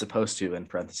like it's supposed to, in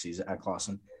parentheses, at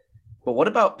Clausen. But what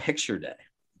about Picture Day?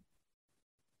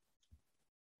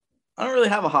 I don't really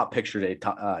have a hot Picture Day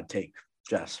take,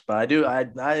 Jess, but I do.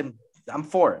 I'm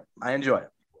for it. I enjoy it.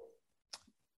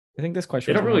 I think this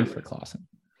question They is don't really- for Clausen.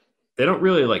 They don't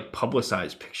really like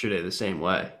publicize Picture Day the same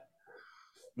way.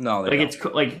 No, they Like don't. it's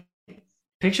like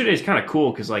Picture Day is kind of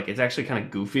cool because like it's actually kind of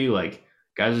goofy. Like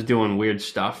guys are doing weird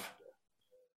stuff.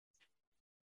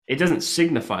 It doesn't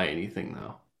signify anything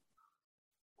though.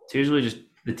 It's usually just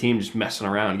the team just messing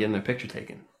around, getting their picture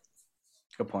taken.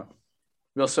 Good point.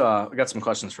 We also we got some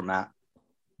questions from Matt.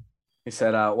 He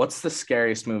said, "What's the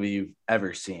scariest movie you've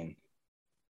ever seen?"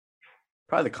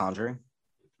 Probably The Conjuring.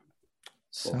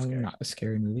 So Scary. not a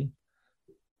scary movie.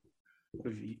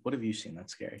 What have you seen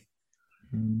that's scary?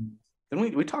 Mm, Then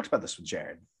we talked about this with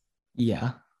Jared.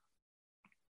 yeah.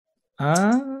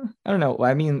 I don't know.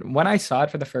 I mean, when I saw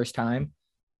it for the first time,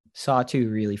 Saw 2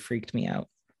 really freaked me out.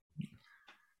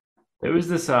 There was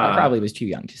this. I probably was too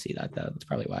young to see that though. That's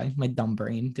probably why my dumb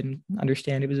brain didn't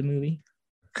understand it was a movie.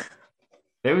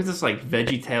 There was this like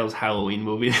Veggie Tales Halloween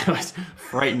movie that was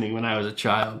frightening when I was a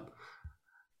child.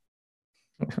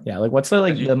 Yeah, like what's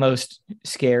the most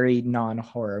scary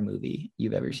non-horror movie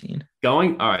you've ever seen? All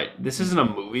right, this isn't a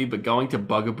movie, but going to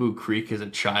Bugaboo Creek as a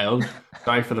child.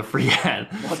 Sorry for the free ad.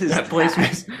 What is that place? that?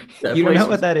 Was that You don't place know was,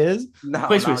 what that is? No,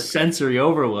 place no, was sensory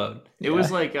overload. It was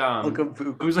like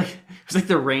Bugaboo. it was like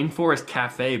the Rainforest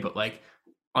Cafe, but like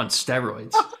on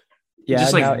steroids. Yeah,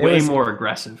 just like no, it way was, more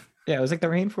aggressive. yeah, it was like the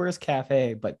Rainforest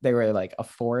Cafe, but they were like a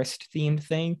forest themed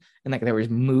thing, and like there was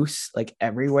moose like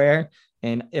everywhere.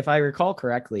 And if I recall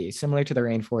correctly, similar to the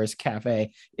Rainforest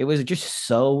Cafe, it was just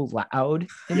so loud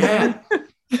in there.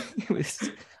 It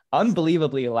was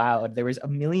unbelievably loud. There was a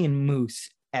million moose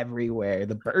everywhere.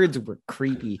 The birds were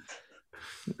creepy.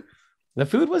 The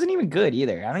food wasn't even good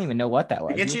either. I don't even know what that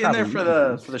was. They get We you were in there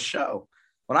probably for the show.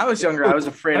 When I was younger, I was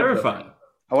afraid of Terrifying.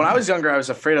 when I was younger, I was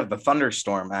afraid of the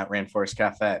thunderstorm at Rainforest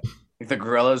Cafe. Like the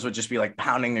gorillas would just be like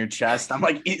pounding their chest. I'm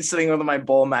like sitting with my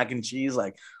bowl of mac and cheese,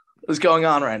 like, what's going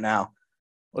on right now?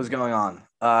 What's going on?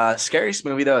 Scariest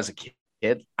movie though as a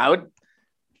kid, I would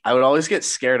always get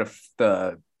scared of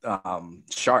the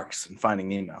sharks in Finding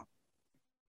Nemo.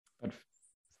 But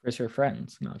fish are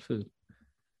friends, not food.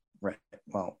 Right.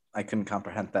 Well, I couldn't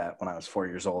comprehend that when I was 4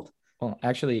 years old. Well,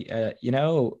 actually,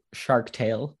 Shark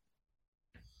Tale.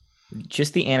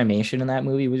 Just the animation in that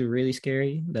movie was really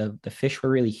scary. The fish were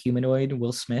really humanoid.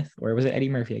 Will Smith, or was it Eddie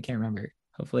Murphy? I can't remember.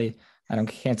 Hopefully, I don't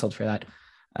get canceled for that.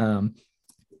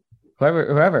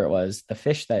 Whoever it was,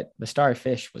 the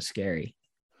starfish was scary.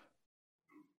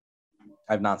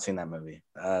 I've not seen that movie,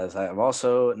 as I have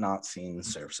also not seen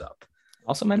Surf's Up.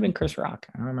 Also, might have been Chris Rock.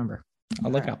 I don't remember.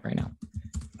 I'll look it up right now.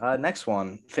 Next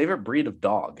one, favorite breed of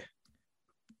dog.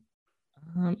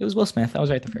 It was Will Smith. I was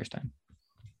right the first time.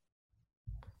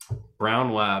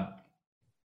 Brown lab.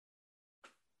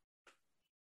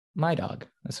 My dog,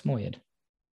 a Samoyed.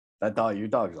 Your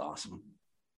dog's awesome.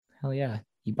 Hell yeah,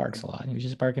 he barks a lot. He was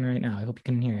just barking right now. I hope you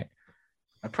can hear it.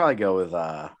 I'd probably go with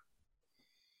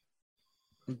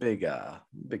big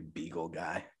beagle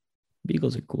guy.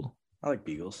 Beagles are cool. I like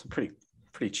beagles.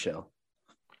 Pretty chill.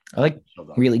 I like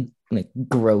really like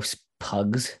gross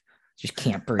pugs. Just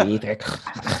can't breathe.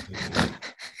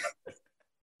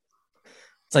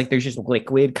 It's like there's just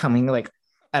liquid coming like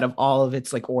out of all of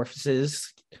its like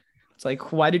orifices. It's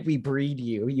like, why did we breed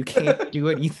you? You can't do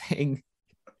anything.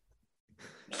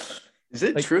 Is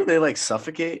it like, true they like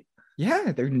suffocate?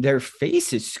 Yeah, their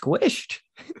face is squished.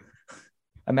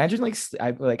 Imagine like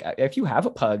if you have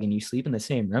a pug and you sleep in the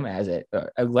same room as it,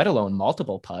 let alone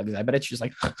multiple pugs. I bet it's just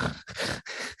like the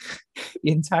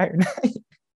entire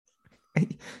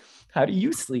night. How do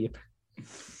you sleep?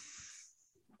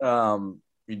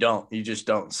 You don't. You just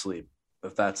don't sleep.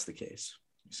 If that's the case,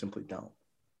 you simply don't.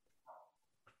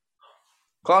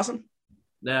 Clausen?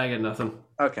 Yeah, I got nothing.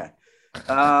 Okay.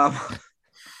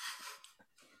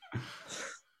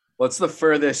 What's the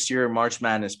furthest your March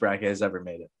Madness bracket has ever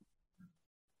made it?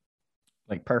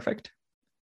 Like perfect?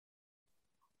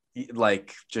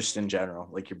 Like just in general,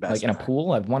 like your best. Like in a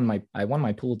pool? I won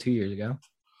my pool 2 years ago.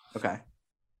 Okay.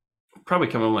 Probably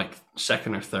come in like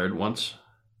second or third once.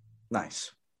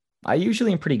 Nice. I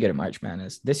usually am pretty good at March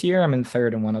Madness. This year I'm in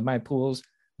third in one of my pools,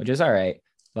 which is all right,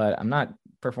 but I'm not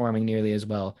performing nearly as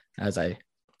well as I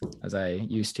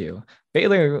used to.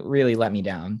 Baylor really let me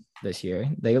down this year.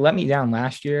 They let me down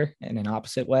last year in an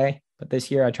opposite way, but this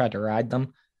year I tried to ride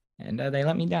them, and they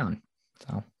let me down.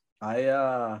 So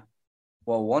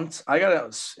once I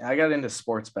got into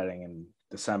sports betting in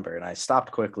December, and I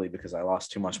stopped quickly because I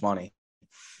lost too much money.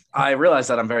 I realized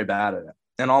that I'm very bad at it,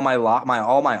 and all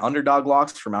my underdog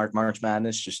locks for March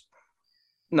Madness, just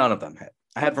none of them hit.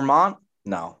 I had Vermont,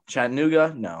 no.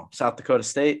 Chattanooga, no. South Dakota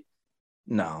State,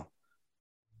 no.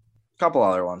 A couple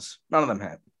other ones, none of them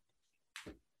hit.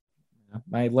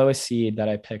 My lowest seed that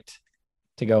I picked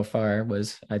to go far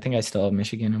was, I think I still have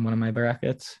Michigan in one of my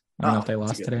brackets. I don't know if they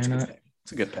lost today or not.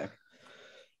 It's a good pick.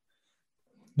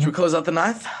 Should we close out the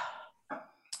ninth?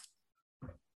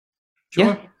 Sure.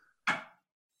 Yeah.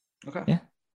 Okay. Yeah.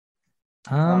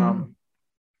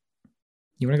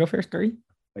 You want to go first, Gary?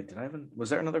 Wait, was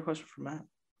there another question for Matt?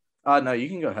 No, you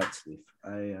can go ahead, Steve.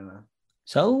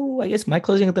 So I guess my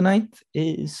closing of the ninth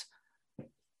is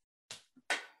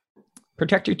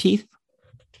protect your teeth,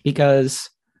 because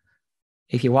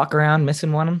if you walk around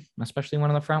missing one, especially one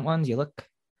of the front ones, you look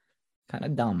kind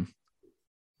of dumb.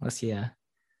 Unless you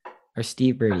are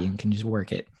Steve Birdie and can just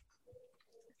work it.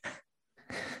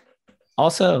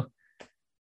 Also,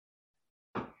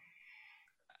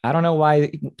 I don't know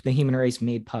why the human race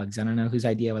made pugs. I don't know whose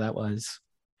idea that was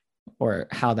or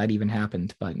how that even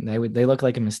happened, but they look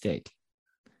like a mistake.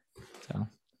 So,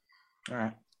 all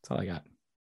right. That's all I got.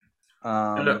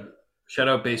 Shout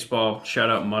out baseball. Shout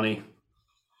out money.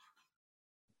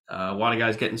 A lot of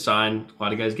guys getting signed. A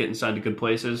lot of guys getting signed to good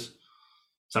places.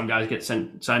 Some guys get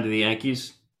signed to the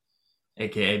Yankees,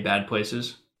 a.k.a. bad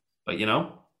places. But,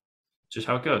 just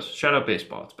how it goes. Shout out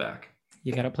baseball. It's back.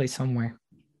 You got to play somewhere.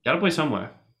 Got to play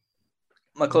somewhere.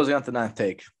 My closing out the ninth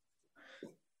take.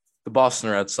 The Boston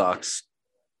Red Sox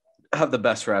have the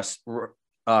best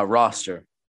roster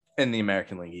in the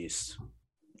American League East.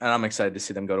 And I'm excited to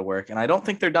see them go to work. And I don't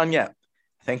think they're done yet.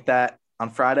 I think that on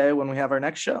Friday when we have our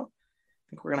next show, I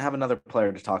think we're going to have another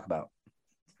player to talk about.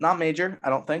 Not major, I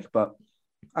don't think, but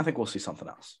I think we'll see something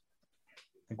else.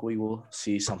 I think we will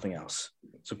see something else.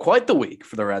 So quite the week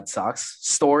for the Red Sox.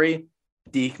 Story,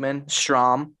 Diekman,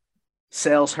 Strahm,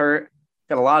 Sales hurt.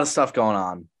 Got a lot of stuff going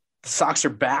on. The Sox are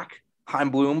back.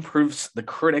 Chaim Bloom proves the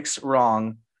critics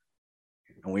wrong.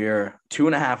 And we are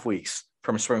 2.5 weeks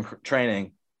from spring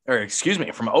training,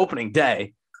 from opening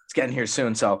day. It's getting here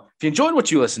soon. So if you enjoyed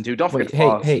what you listened to, don't forget to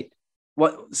follow us. Hey.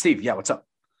 What, Steve? Yeah, what's up?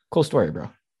 Cool story, bro.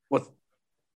 What?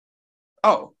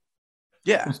 Oh,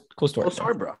 yeah. Cool story. Cool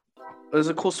story, bro. It was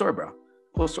a cool story, bro.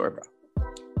 Cool story, bro.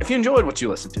 If you enjoyed what you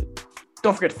listened to,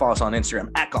 don't forget to follow us on Instagram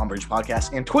at Gonbridge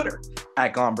Podcast and Twitter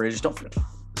at Gonbridge. Don't forget to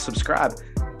subscribe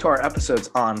to our episodes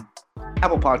on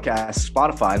Apple Podcasts,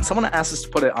 Spotify, and someone asked us to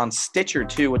put it on Stitcher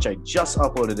too, which I just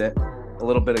uploaded it a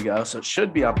little bit ago, so it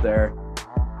should be up there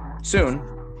soon.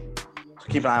 So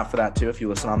keep an eye out for that too if you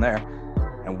listen on there.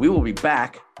 And we will be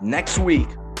back next week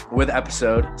with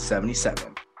episode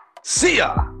 77. See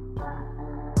ya!